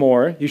smoke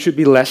more, you should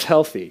be less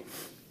healthy.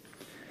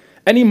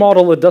 Any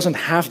model that doesn't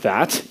have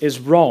that is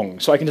wrong,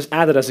 so I can just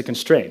add it as a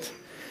constraint,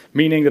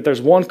 meaning that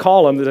there's one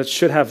column that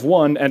should have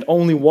one and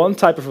only one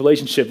type of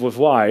relationship with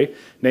y,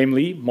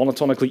 namely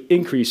monotonically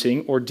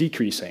increasing or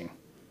decreasing.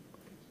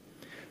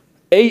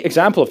 An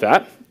example of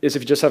that is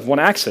if you just have one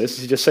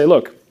axis, you just say,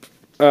 look,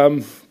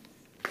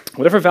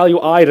 whatever value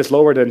I that's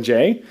lower than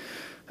j,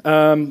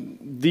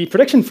 the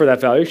prediction for that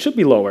value should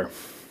be lower.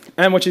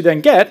 And what you then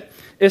get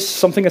is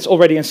something that's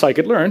already in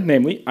scikit-learn,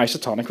 namely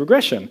isotonic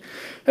regression.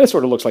 And it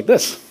sort of looks like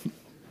this.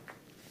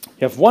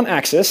 You have one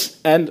axis,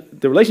 and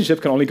the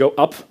relationship can only go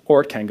up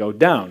or it can go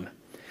down.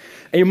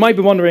 And you might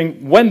be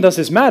wondering, when does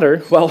this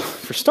matter? Well,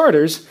 for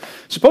starters,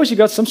 suppose you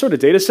got some sort of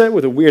data set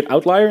with a weird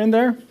outlier in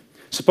there.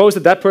 Suppose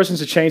that that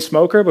person's a chain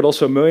smoker, but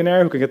also a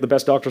millionaire who can get the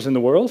best doctors in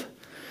the world.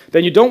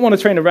 Then you don't want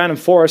to train a random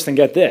forest and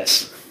get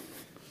this.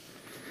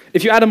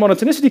 If you add a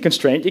monotonicity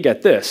constraint, you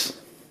get this.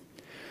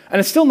 And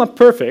it's still not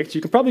perfect.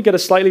 You can probably get a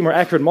slightly more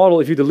accurate model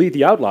if you delete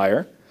the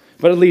outlier.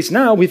 But at least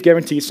now we've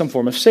guaranteed some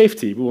form of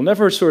safety. We will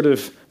never sort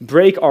of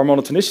break our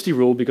monotonicity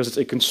rule because it's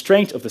a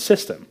constraint of the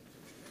system.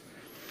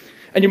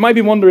 And you might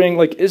be wondering,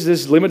 like, is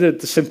this limited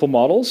to simple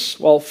models?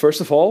 Well,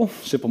 first of all,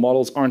 simple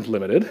models aren't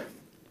limited.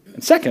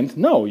 And second,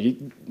 no,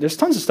 there's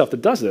tons of stuff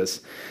that does this.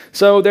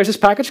 So there's this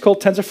package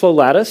called TensorFlow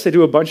Lattice. They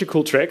do a bunch of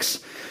cool tricks.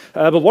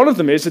 But one of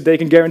them is that they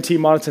can guarantee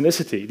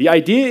monotonicity. The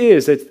idea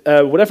is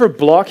that whatever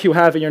block you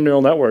have in your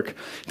neural network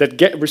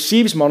that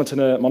receives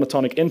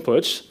monotonic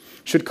inputs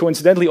should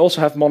coincidentally also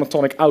have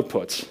monotonic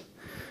outputs.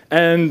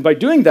 And by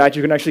doing that,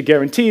 you can actually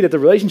guarantee that the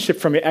relationship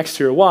from your x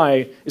to your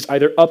y is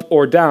either up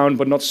or down,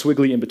 but not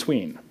squiggly in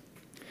between.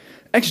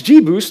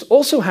 XGBoost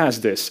also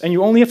has this, and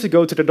you only have to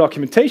go to the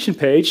documentation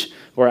page,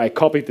 where I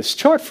copied this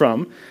chart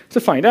from,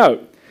 to find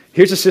out.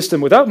 Here's a system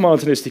without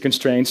monotonicity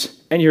constraints,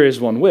 and here is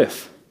one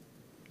with.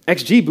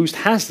 XGBoost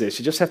has this,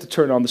 you just have to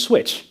turn on the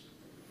switch.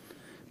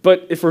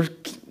 But if we're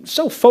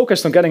so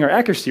focused on getting our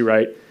accuracy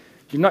right,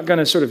 you're not going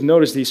to sort of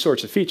notice these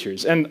sorts of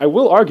features. And I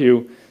will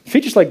argue,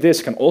 features like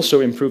this can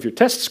also improve your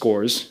test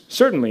scores,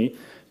 certainly,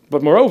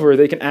 but moreover,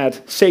 they can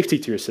add safety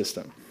to your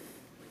system.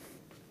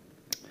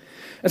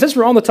 And since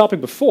we're on the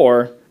topic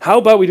before, how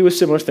about we do a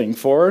similar thing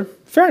for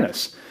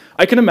fairness?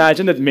 I can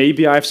imagine that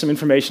maybe I have some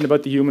information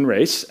about the human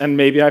race, and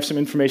maybe I have some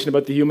information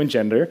about the human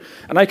gender,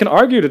 and I can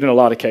argue that in a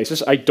lot of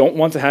cases I don't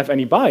want to have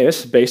any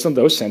bias based on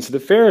those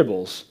sensitive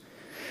variables.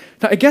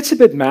 Now, it gets a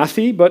bit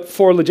mathy, but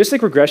for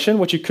logistic regression,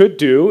 what you could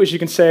do is you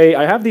can say,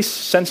 I have these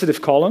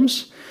sensitive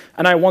columns,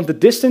 and I want the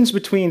distance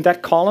between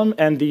that column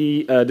and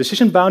the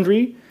decision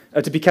boundary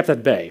to be kept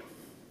at bay.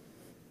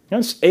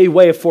 It's a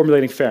way of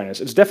formulating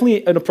fairness. It's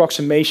definitely an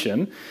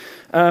approximation.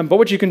 But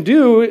what you can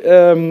do,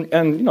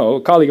 and a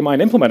colleague of mine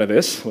implemented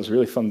this, it was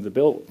really fun to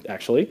build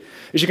actually,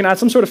 is you can add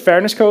some sort of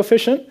fairness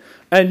coefficient,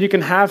 and you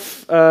can have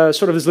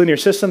sort of this linear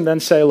system then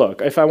say,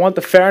 look, if I want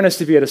the fairness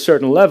to be at a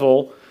certain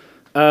level,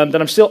 then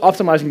I'm still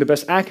optimizing the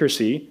best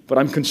accuracy, but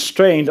I'm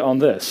constrained on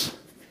this.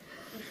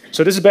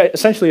 So this is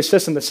essentially a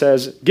system that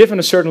says, given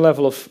a certain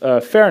level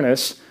of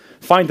fairness,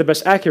 find the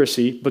best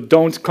accuracy, but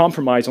don't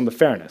compromise on the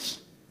fairness.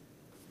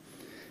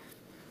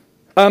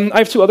 I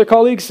have two other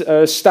colleagues,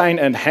 Stijn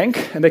and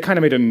Henk, and they kind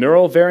of made a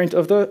neural variant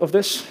of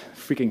this.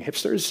 Freaking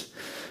hipsters.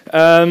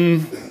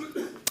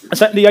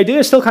 So the idea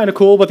is still kind of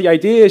cool, but the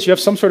idea is you have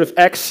some sort of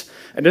x,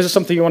 and this is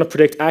something you want to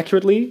predict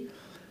accurately,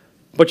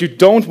 but you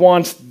don't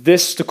want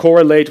this to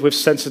correlate with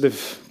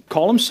sensitive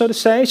columns, so to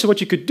say. So what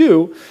you could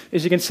do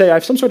is you can say I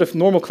have some sort of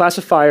normal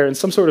classifier and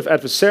some sort of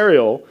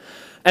adversarial,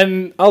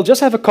 and I'll just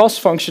have a cost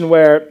function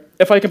where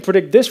if I can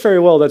predict this very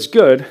well, that's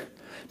good.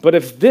 But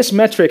if this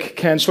metric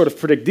can sort of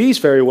predict these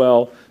very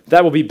well,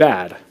 that will be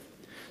bad.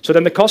 So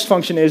then the cost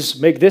function is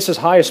make this as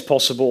high as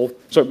possible,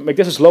 so make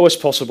this as low as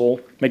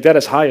possible, make that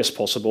as high as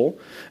possible.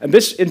 And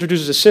this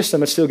introduces a system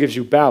that still gives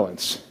you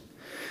balance.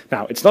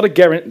 Now, it's not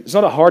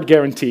a hard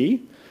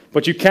guarantee,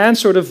 but you can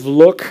sort of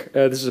look,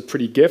 this is a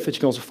pretty GIF that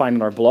you can also find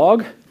on our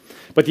blog.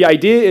 But the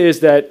idea is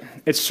that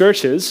it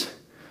searches,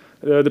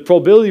 the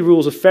probability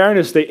rules of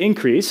fairness, they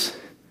increase,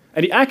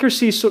 and the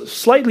accuracy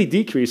slightly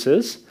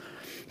decreases,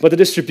 but the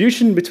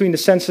distribution between the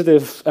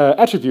sensitive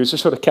attributes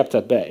is sort of kept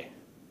at bay.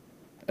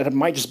 And it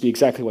might just be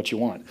exactly what you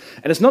want.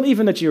 And it's not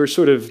even that you're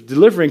sort of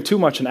delivering too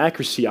much in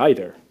accuracy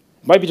either.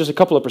 It might be just a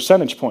couple of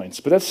percentage points,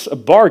 but that's a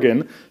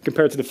bargain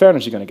compared to the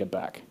fairness you're going to get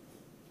back.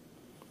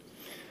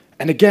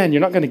 And again, you're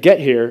not going to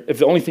get here if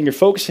the only thing you're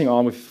focusing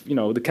on with the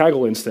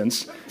Kaggle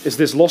instance is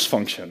this loss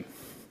function.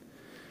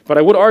 But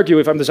I would argue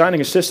if I'm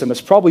designing a system, that's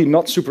probably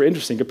not super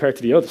interesting compared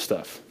to the other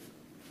stuff.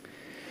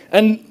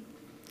 And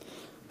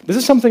this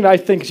is something that I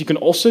think you can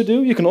also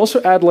do. You can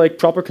also add like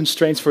proper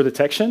constraints for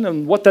detection.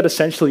 And what that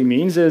essentially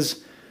means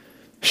is,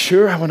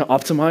 sure, I want to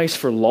optimize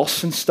for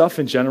loss and stuff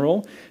in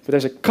general, but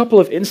there's a couple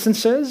of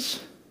instances,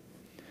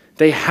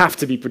 they have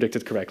to be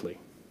predicted correctly.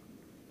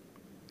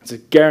 It's a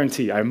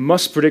guarantee. I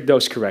must predict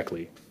those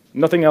correctly.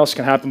 Nothing else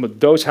can happen,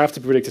 but those have to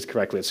be predicted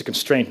correctly. It's a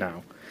constraint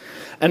now.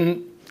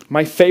 And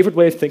my favorite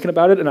way of thinking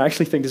about it, and I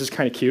actually think this is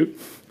kind of cute.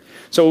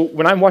 So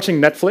when I'm watching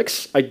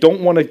Netflix, I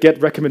don't want to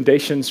get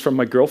recommendations from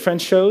my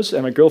girlfriend's shows,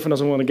 and my girlfriend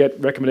doesn't want to get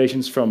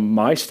recommendations from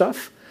my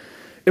stuff.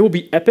 It would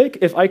be epic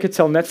if I could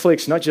tell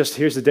Netflix not just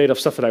here's the data of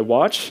stuff that I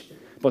watch,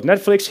 but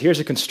Netflix, here's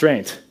a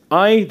constraint.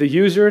 I, the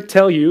user,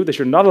 tell you that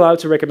you're not allowed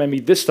to recommend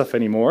me this stuff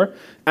anymore.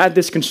 Add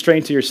this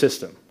constraint to your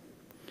system.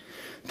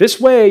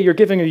 This way, you're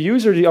giving a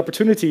user the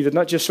opportunity to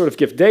not just sort of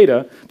give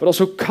data, but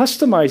also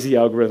customize the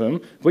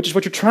algorithm, which is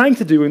what you're trying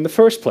to do in the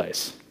first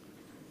place.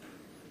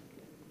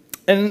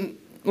 And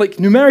like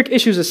numeric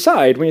issues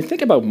aside, when you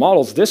think about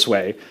models this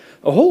way,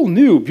 a whole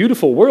new,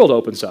 beautiful world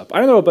opens up. I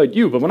don't know about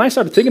you, but when I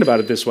started thinking about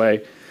it this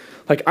way,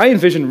 like I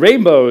envision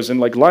rainbows and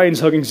like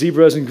lions hugging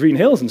zebras and green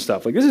hills and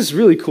stuff. Like this is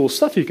really cool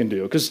stuff you can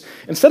do, because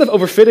instead of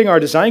overfitting our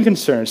design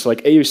concerns to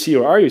like AUC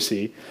or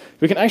RUC,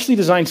 we can actually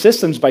design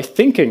systems by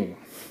thinking.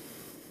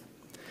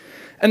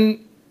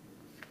 And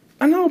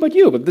I don't know about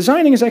you, but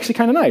designing is actually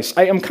kind of nice.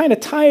 I am kind of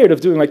tired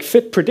of doing like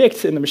fit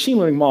predict in the machine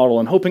learning model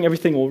and hoping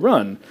everything will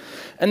run.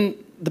 And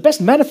the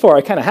best metaphor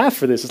I kind of have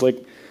for this is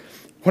like,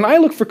 when I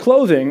look for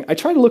clothing, I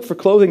try to look for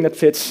clothing that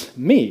fits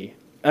me.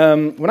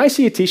 When I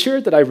see a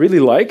t-shirt that I really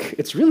like,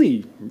 it's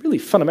really, really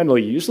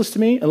fundamentally useless to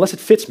me unless it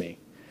fits me.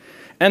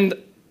 And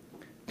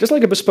just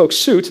like a bespoke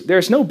suit,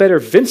 there's no better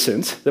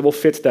Vincent that will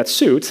fit that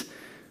suit,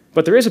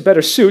 but there is a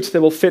better suit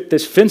that will fit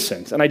this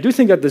Vincent. And I do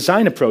think that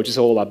design approach is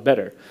a whole lot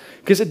better.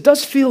 Because it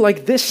does feel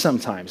like this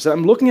sometimes, that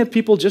I'm looking at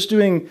people just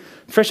doing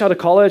fresh out of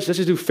college, let's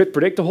just do fit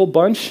predict a whole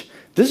bunch.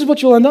 This is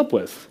what you'll end up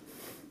with.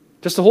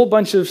 Just a whole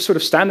bunch of sort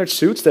of standard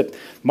suits that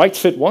might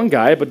fit one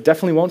guy, but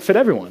definitely won't fit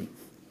everyone.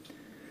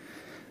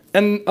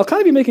 And I'll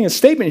kind of be making a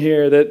statement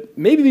here that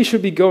maybe we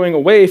should be going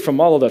away from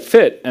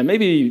model.fit and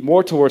maybe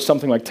more towards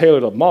something like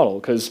tailor.model,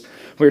 because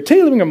when you're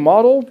tailoring a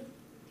model,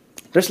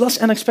 there's less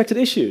unexpected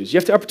issues. You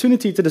have the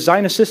opportunity to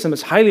design a system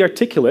that's highly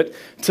articulate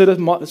to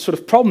the sort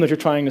of problem that you're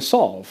trying to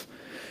solve.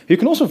 You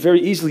can also very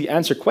easily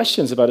answer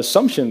questions about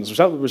assumptions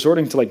without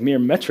resorting to like mere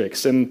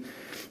metrics. And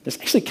there's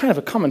actually kind of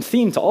a common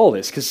theme to all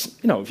this, because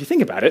if you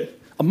think about it,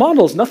 a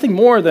model is nothing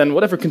more than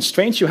whatever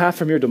constraints you have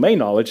from your domain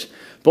knowledge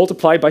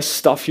multiplied by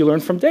stuff you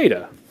learn from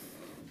data.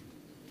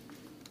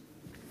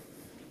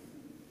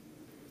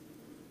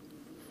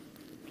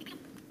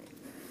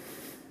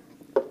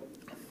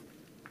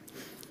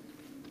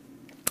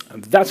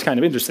 And that's kind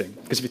of interesting,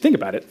 because if you think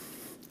about it,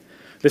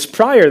 this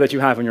prior that you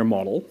have in your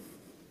model,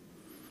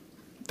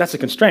 that's a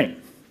constraint.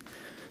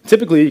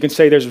 Typically, you can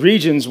say there's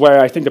regions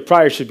where I think the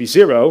prior should be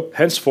 0,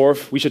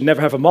 henceforth, we should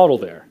never have a model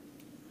there.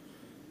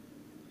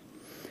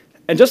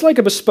 And just like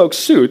a bespoke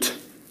suit,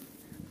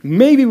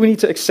 maybe we need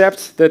to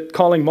accept that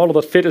calling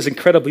model.fit is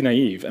incredibly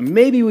naive, and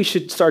maybe we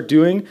should start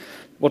doing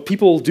what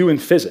people do in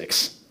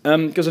physics.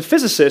 Because a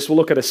physicist will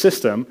look at a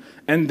system,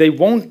 and they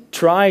won't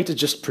try to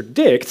just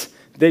predict,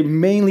 they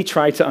mainly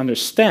try to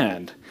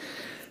understand.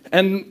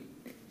 And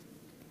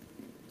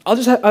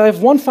I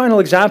have one final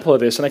example of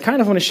this, and I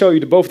kind of want to show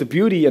you both the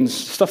beauty and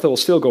stuff that will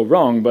still go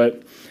wrong,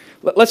 but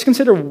let's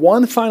consider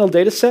one final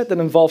data set that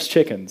involves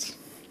chickens.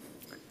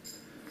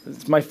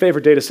 It's my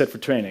favorite data set for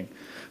training.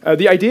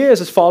 The idea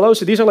is as follows.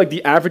 So these are like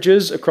the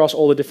averages across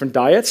all the different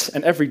diets,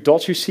 and every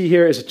dot you see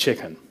here is a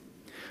chicken.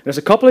 There's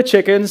a couple of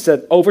chickens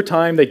that over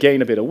time they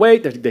gain a bit of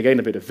weight, they gain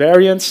a bit of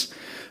variance,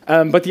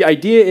 but the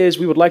idea is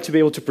we would like to be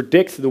able to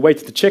predict the weight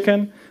of the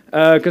chicken,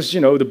 because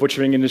the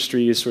butchering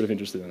industry is sort of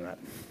interested in that.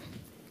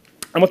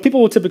 And what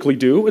people will typically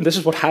do, and this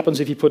is what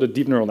happens if you put a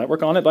deep neural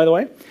network on it, by the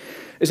way,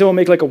 is they will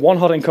make like a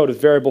one-hot encoded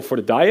variable for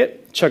the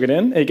diet, chug it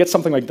in, and you get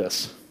something like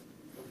this.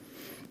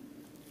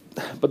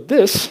 But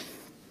this,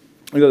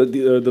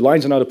 the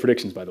lines are now the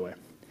predictions, by the way.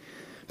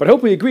 But I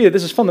hope we agree that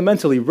this is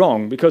fundamentally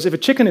wrong, because if a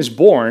chicken is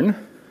born,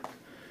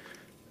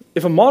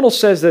 if a model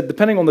says that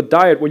depending on the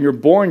diet, when you're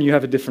born, you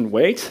have a different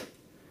weight,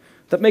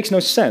 that makes no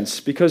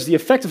sense, because the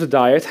effect of the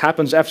diet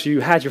happens after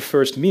you had your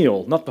first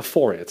meal, not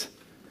before it.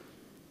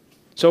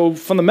 So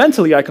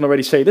fundamentally, I can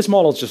already say this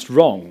model is just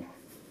wrong.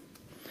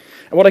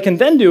 And what I can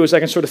then do is I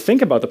can sort of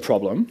think about the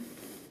problem.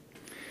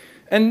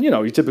 And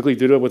you typically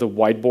do that with a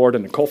whiteboard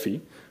and a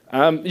coffee.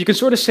 You can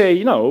sort of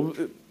say,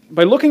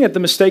 by looking at the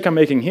mistake I'm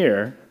making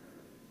here,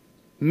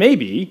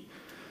 maybe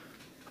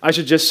I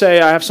should just say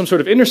I have some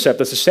sort of intercept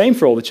that's the same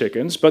for all the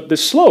chickens, but the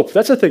slope,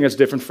 that's a thing that's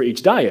different for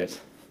each diet.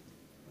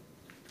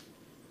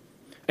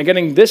 And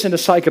getting this into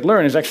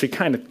scikit-learn is actually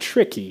kind of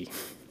tricky.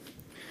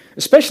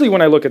 Especially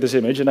when I look at this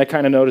image and I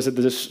kind of notice that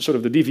this sort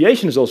of the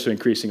deviation is also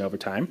increasing over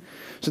time.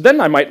 So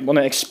then I might want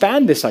to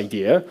expand this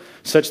idea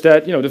such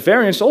that the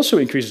variance also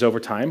increases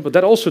over time, but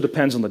that also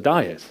depends on the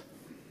diet.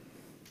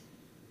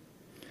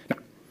 Now,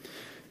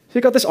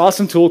 you've got this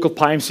awesome tool called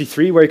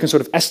PyMC3 where you can sort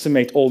of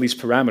estimate all these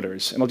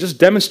parameters. And I'll just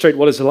demonstrate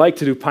what it's like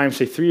to do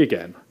PyMC3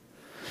 again.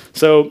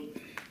 So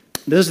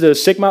this is the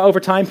sigma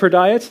over time per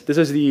diet. This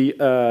is the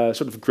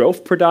sort of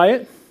growth per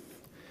diet.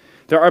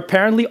 There are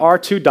apparently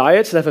R2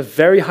 diets that have a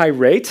very high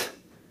rate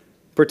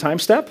per time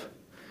step,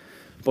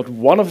 but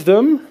one of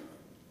them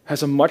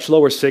has a much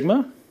lower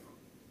sigma.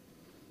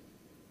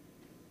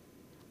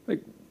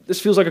 Like, this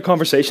feels like a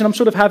conversation I'm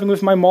sort of having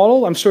with my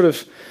model. I'm sort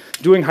of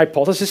doing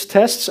hypothesis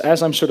tests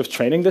as I'm sort of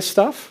training this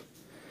stuff.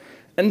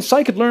 And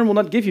scikit-learn will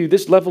not give you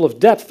this level of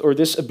depth or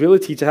this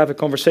ability to have a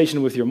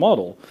conversation with your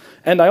model.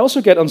 And I also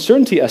get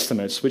uncertainty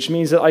estimates, which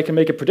means that I can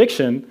make a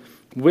prediction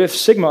with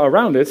sigma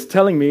around it,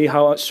 telling me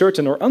how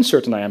certain or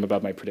uncertain I am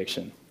about my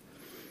prediction.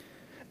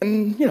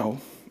 And, you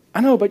know,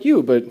 I don't know about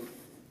you, but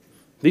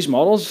these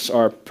models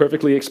are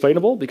perfectly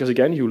explainable because,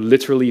 again, you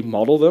literally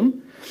model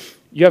them.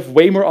 You have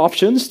way more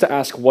options to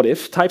ask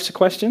what-if types of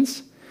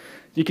questions.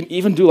 You can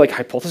even do like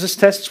hypothesis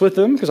tests with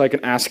them because I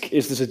can ask,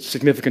 is this a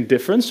significant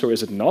difference or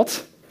is it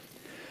not?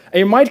 And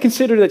you might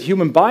consider that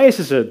human bias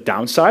is a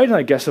downside, and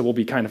I guess it will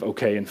be kind of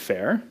okay and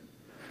fair.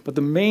 But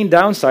the main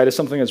downside is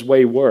something that's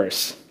way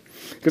worse.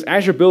 Because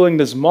as you're building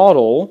this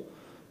model,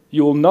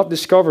 you will not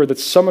discover that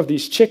some of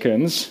these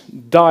chickens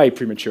die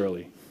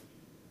prematurely.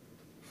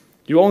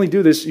 You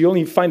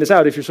only find this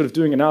out if you're sort of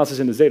doing analysis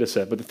in this data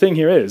set. But the thing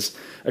here is,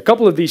 a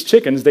couple of these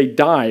chickens, they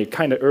die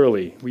kind of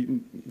early.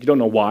 You don't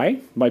know why.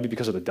 It might be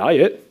because of the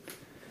diet.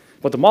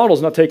 But the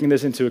model's not taking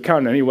this into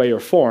account in any way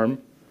or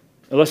form,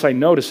 unless I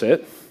notice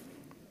it,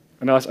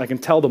 unless I can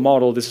tell the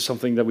model this is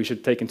something that we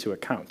should take into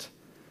account.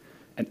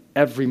 And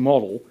every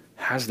model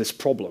has this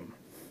problem.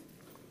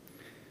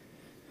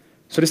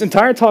 So this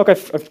entire talk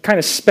I've kind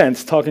of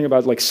spent talking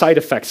about like side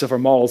effects of our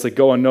models that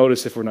go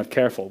unnoticed if we're not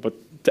careful. But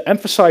to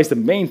emphasize the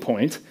main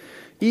point,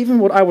 even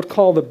what I would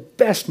call the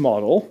best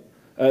model,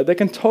 they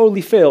can totally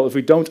fail if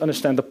we don't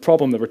understand the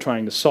problem that we're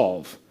trying to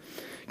solve.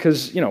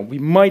 Because we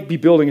might be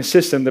building a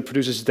system that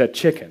produces dead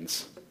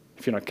chickens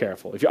if you're not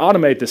careful. If you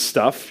automate this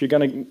stuff, you're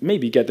going to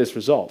maybe get this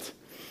result.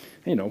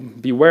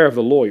 Beware of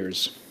the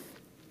lawyers.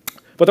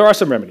 But there are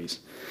some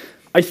remedies.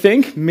 I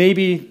think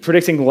maybe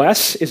predicting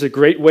less is a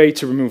great way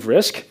to remove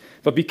risk,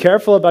 but be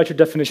careful about your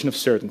definition of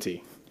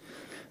certainty.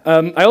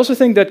 I also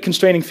think that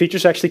constraining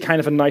features is actually kind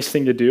of a nice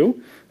thing to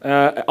do.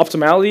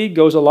 Optimality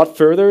goes a lot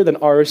further than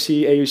ROC,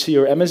 AUC,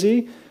 or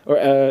MSE.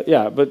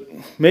 But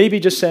maybe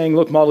just saying,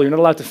 look, model, you're not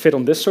allowed to fit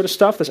on this sort of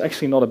stuff, that's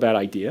actually not a bad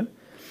idea.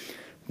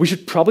 We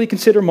should probably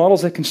consider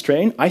models that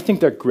constrain. I think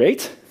they're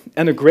great.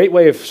 And a great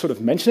way of sort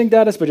of mentioning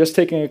that is by just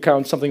taking into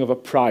account something of a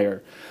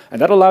prior.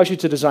 And that allows you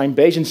to design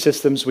Bayesian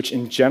systems which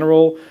in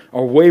general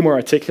are way more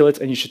articulate,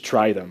 and you should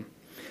try them.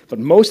 But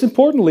most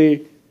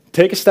importantly,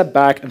 take a step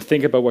back and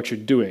think about what you're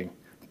doing.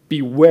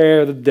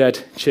 Beware the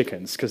dead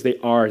chickens, because they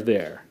are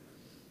there.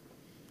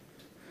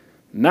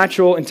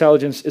 Natural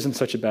intelligence isn't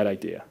such a bad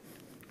idea.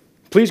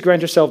 Please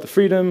grant yourself the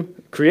freedom,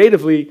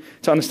 creatively,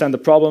 to understand the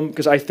problem,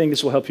 because I think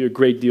this will help you a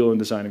great deal in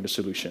designing the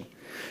solution.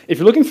 If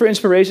you're looking for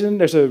inspiration,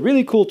 there's a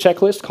really cool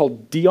checklist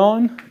called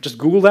Dion. Just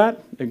Google that,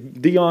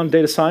 Dion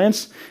Data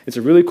Science. It's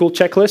a really cool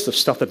checklist of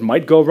stuff that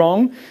might go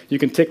wrong. You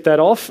can tick that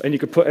off, and you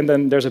can and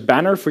then there's a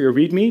banner for your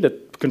README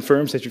that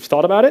confirms that you've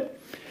thought about it.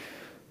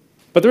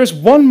 But there is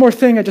one more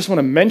thing I just want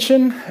to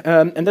mention,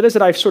 and that is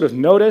that I've sort of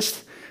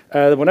noticed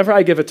whenever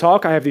I give a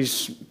talk, I have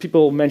these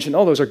people mention,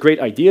 oh, those are great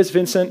ideas,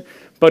 Vincent,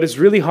 but it's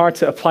really hard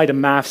to apply the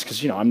maths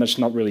because I'm just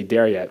not really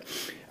there yet.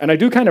 And I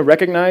do kind of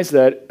recognize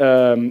that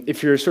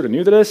if you're sort of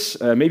new to this,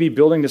 maybe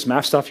building this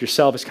math stuff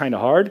yourself is kind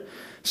of hard.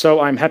 So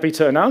I'm happy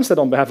to announce that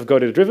on behalf of Go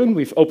Data Driven,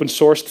 we've open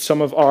sourced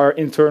some of our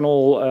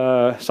internal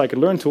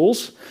scikit-learn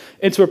tools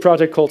into a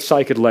project called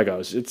Scikit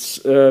Legos. It's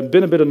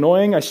been a bit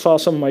annoying. I saw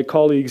some of my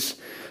colleagues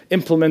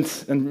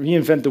implement and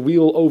reinvent the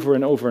wheel over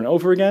and over and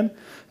over again.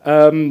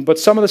 But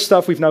some of the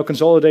stuff we've now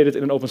consolidated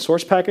in an open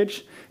source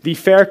package. The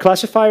fair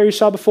classifier you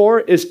saw before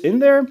is in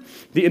there.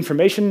 The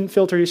information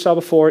filter you saw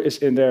before is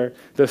in there.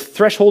 The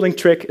thresholding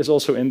trick is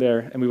also in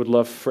there, and we would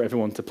love for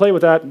everyone to play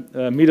with that.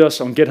 Meet us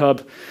on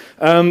GitHub.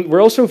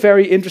 We're also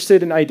very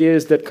interested in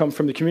ideas that come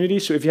from the community,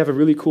 so if you have a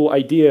really cool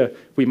idea,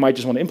 we might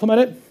just want to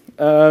implement it.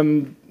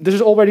 This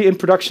is already in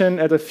production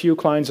at a few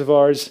clients of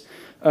ours.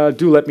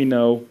 Do let me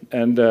know,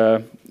 and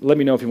let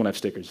me know if you want to have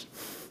stickers.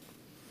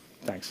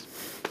 Thanks.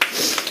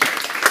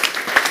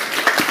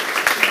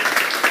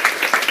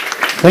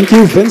 Thank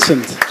you,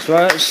 Vincent.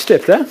 So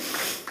stiff, eh?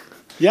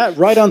 Yeah,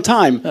 right on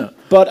time. Yeah.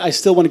 But I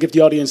still want to give the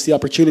audience the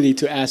opportunity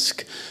to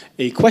ask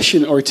a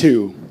question or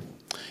two,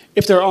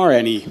 if there are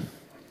any.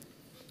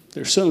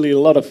 There's certainly a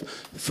lot of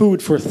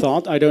food for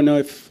thought. I don't know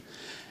if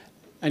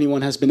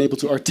anyone has been able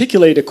to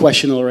articulate a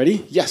question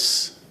already.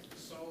 Yes?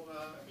 So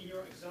in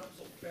your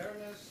examples of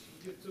fairness,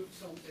 you took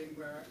something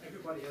where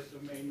everybody has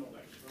domain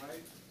knowledge,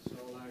 right? So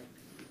like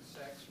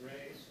sex,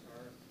 race,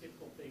 or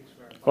typical things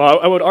where... Well,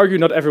 I would argue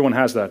not everyone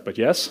has that, but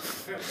yes.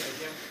 Okay,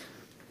 yeah.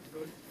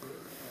 Good.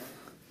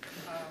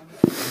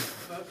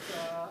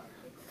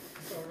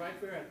 So right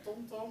here at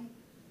TomTom,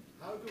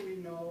 how do we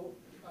know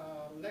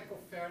lack of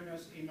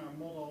fairness in our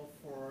model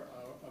for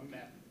a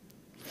map?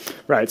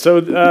 Right, so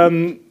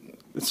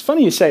it's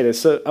funny you say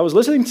this. I was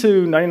listening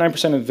to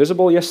 99%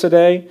 Invisible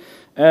yesterday,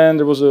 and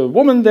there was a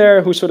woman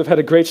there who sort of had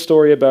a great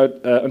story about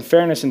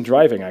unfairness in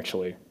driving,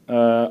 actually.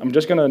 I'm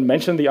just going to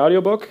mention the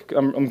audiobook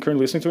I'm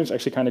currently listening to. It's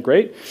actually kind of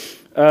great.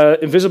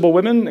 Invisible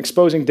Women,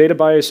 Exposing Data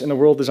Bias in a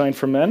World Designed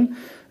for Men.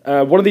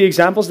 One of the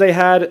examples they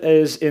had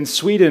is in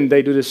Sweden,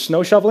 they do this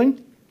snow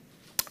shoveling.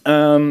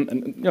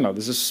 And you know,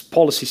 this is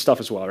policy stuff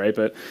as well, right?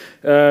 But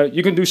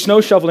you can do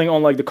snow shoveling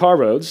on like the car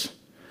roads.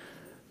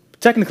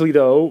 Technically,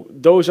 though,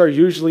 those are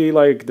usually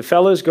like the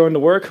fellas going to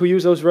work who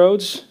use those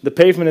roads. The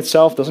pavement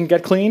itself doesn't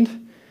get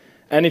cleaned.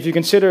 And if you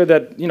consider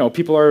that, you know,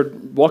 people are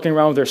walking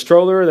around with their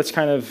stroller, that's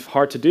kind of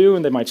hard to do,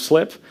 and they might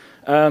slip.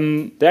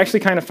 They actually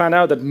kind of found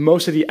out that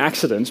most of the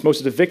accidents, most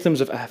of the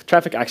victims of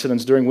traffic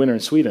accidents during winter in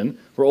Sweden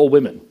were all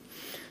women,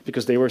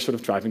 because they were sort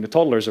of driving the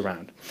toddlers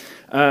around.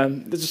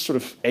 This is sort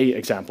of a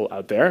example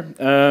out there.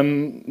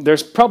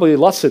 There's probably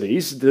lots of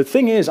these. The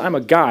thing is, I'm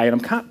a guy,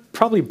 and I'm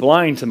probably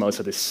blind to most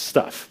of this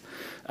stuff.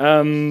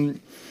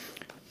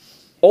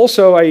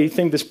 Also, I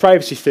think this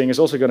privacy thing is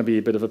also going to be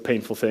a bit of a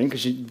painful thing,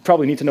 because you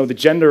probably need to know the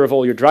gender of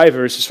all your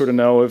drivers to sort of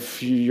know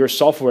if your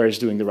software is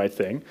doing the right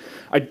thing.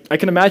 I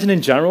can imagine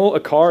in general, a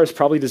car is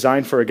probably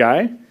designed for a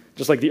guy,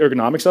 just like the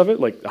ergonomics of it,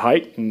 like the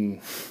height and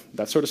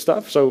that sort of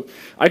stuff. So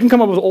I can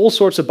come up with all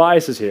sorts of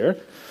biases here.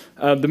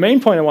 The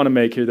main point I want to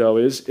make here, though,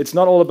 is it's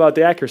not all about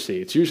the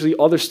accuracy. It's usually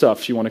other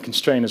stuff you want to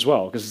constrain as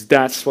well, because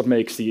that's what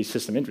makes the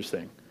system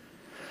interesting.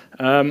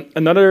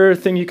 Another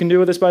thing you can do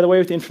with this, by the way,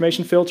 with the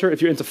information filter,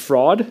 if you're into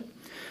fraud,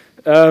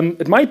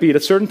 it might be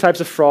that certain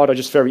types of fraud are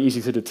just very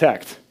easy to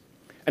detect.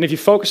 And if you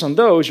focus on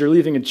those, you're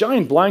leaving a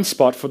giant blind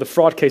spot for the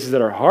fraud cases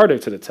that are harder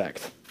to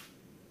detect.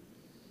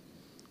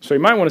 So you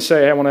might want to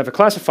say, I want to have a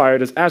classifier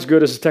that's as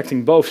good as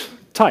detecting both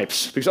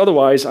types, because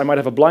otherwise I might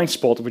have a blind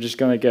spot which is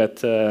going to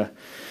get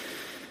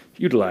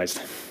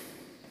utilized.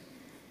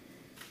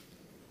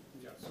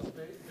 Yeah, so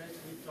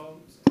basically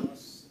don't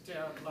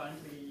stare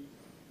blindly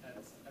at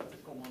the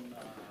common...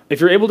 If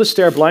you're able to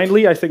stare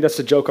blindly, I think that's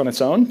a joke on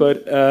its own,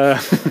 but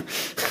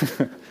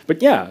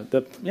but yeah,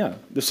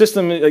 the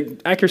system,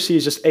 accuracy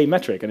is just a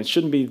metric, and it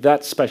shouldn't be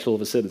that special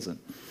of a citizen.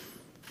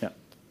 Yeah.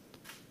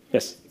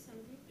 Yes,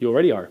 you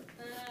already are.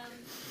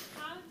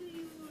 How do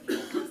you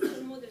recast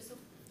the model? So,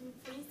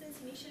 for instance,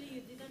 initially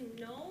you didn't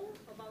know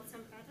about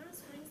some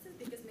patterns, for instance,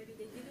 because maybe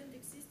they didn't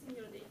exist in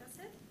your data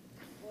set,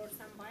 or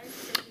some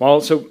biases.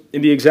 Well, so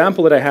in the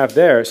example that I have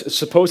there,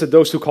 suppose that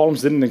those two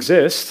columns didn't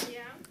exist. Yeah.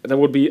 That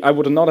would be, I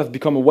would not have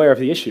become aware of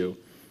the issue,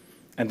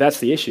 and that's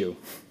the issue.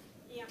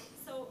 Yeah.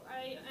 So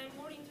I'm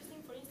more interested,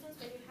 for instance,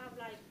 when you have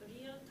like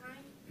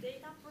real-time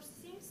data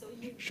processing. So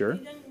you Sure.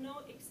 didn't know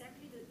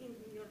exactly in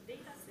your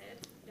data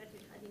set that you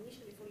had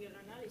initially for your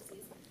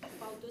analysis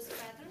about those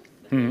patterns,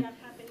 but they are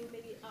happening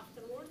maybe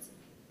afterwards.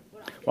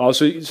 Or after. Well,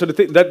 so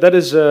that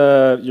is,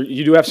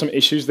 you do have some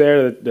issues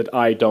there that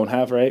I don't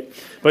have, right?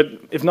 But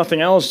if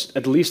nothing else,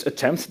 at least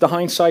attempt the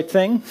hindsight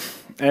thing.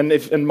 And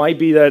it might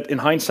be that in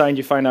hindsight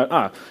you find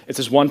out, it's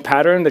this one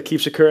pattern that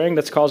keeps occurring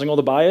that's causing all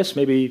the bias.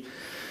 Maybe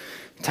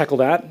tackle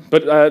that.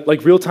 But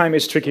like real time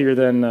is trickier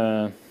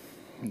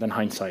than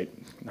hindsight.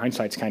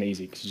 Hindsight's kind of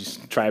easy because you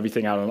just try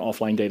everything out on an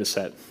offline data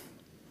set.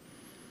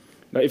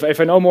 Now, if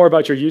I know more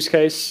about your use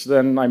case,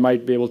 then I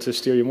might be able to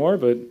steer you more.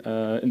 But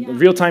in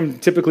real time,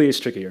 typically is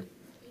trickier.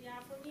 Yeah,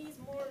 for me it's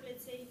more,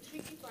 let's say,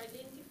 tricky to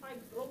identify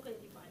broken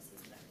devices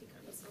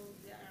practically. So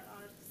they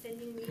are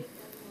sending me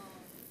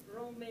from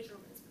wrong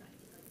measurements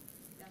practically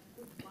that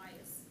could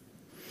bias.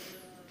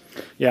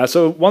 Yeah,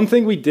 so one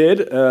thing we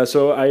did,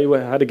 so I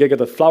had a gig at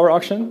the flower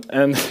auction,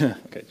 and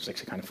okay, it's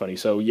actually kind of funny.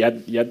 So you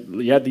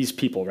had these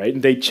people, right?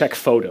 And they check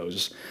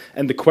photos.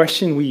 And the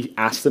question we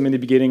asked them in the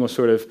beginning was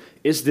sort of,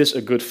 is this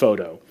a good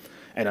photo?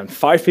 And then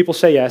 5 people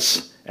say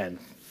yes, and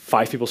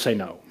 5 people say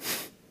no.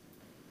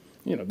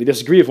 You know, they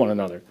disagree with one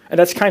another. And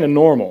that's kind of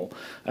normal.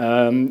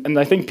 And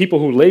I think people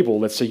who label,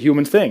 that's a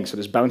human thing, so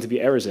there's bound to be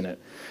errors in it.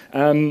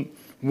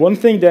 One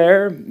thing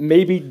there,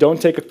 maybe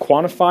don't take a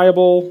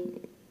quantifiable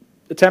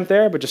attempt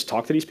there, but just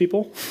talk to these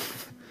people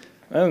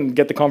and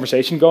get the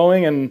conversation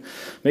going and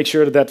make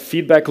sure that that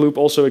feedback loop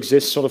also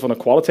exists sort of on a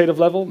qualitative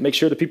level. Make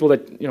sure the people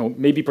that, you know,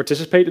 maybe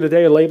participate in the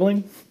day of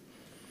labeling,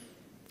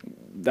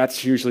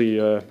 that's usually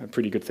a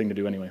pretty good thing to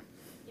do anyway.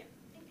 Yeah,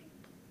 thank you.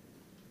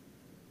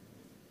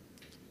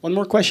 One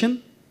more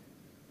question?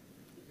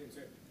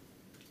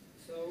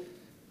 So,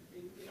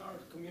 in our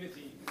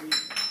community, we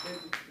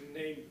tend to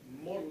name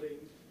modeling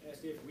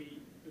as if we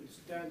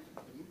understand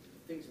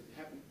the things that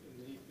happen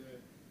underneath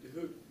the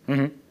hood.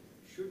 Mm-hmm.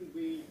 Shouldn't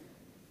we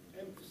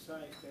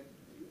emphasize that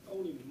you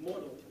only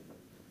model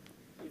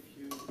if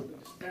you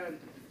understand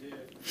the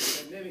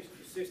dynamics of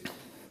the system?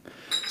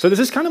 So this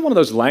is kind of one of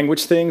those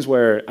language things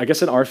where I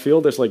guess in our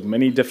field there's like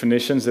many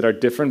definitions that are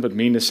different but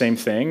mean the same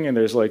thing, and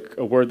there's like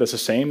a word that's the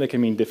same that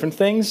can mean different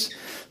things.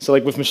 So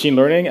like with machine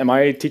learning, am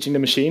I teaching the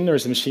machine or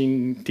is the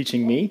machine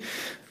teaching me?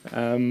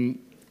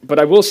 But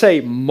I will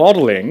say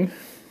modeling,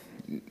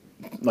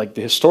 like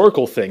the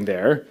historical thing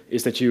there,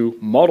 is that you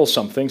model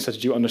something so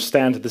that you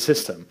understand the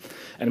system.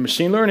 And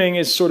machine learning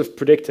is sort of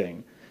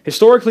predicting.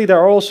 Historically there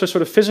are also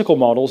sort of physical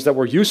models that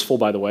were useful,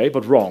 by the way,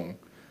 but wrong.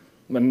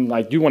 And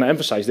I do want to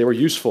emphasize they were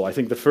useful. I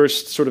think the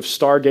first sort of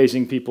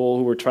stargazing people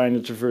who were trying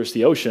to traverse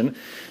the ocean,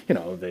 you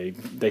know,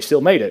 they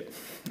still made it.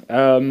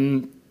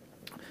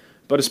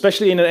 But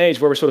especially in an age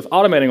where we're sort of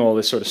automating all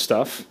this sort of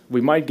stuff,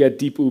 we might get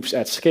deep oops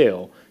at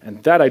scale.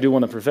 And that I do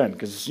want to prevent,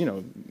 because, you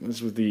know,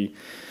 this was the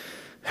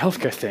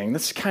healthcare thing,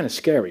 that's kind of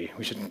scary.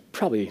 We should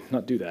probably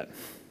not do that.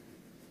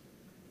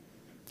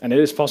 And it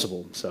is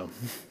possible, so.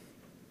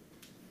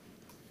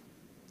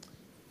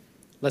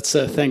 Let's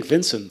thank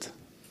Vincent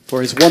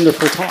for his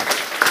wonderful talk.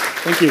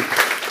 Thank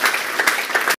you.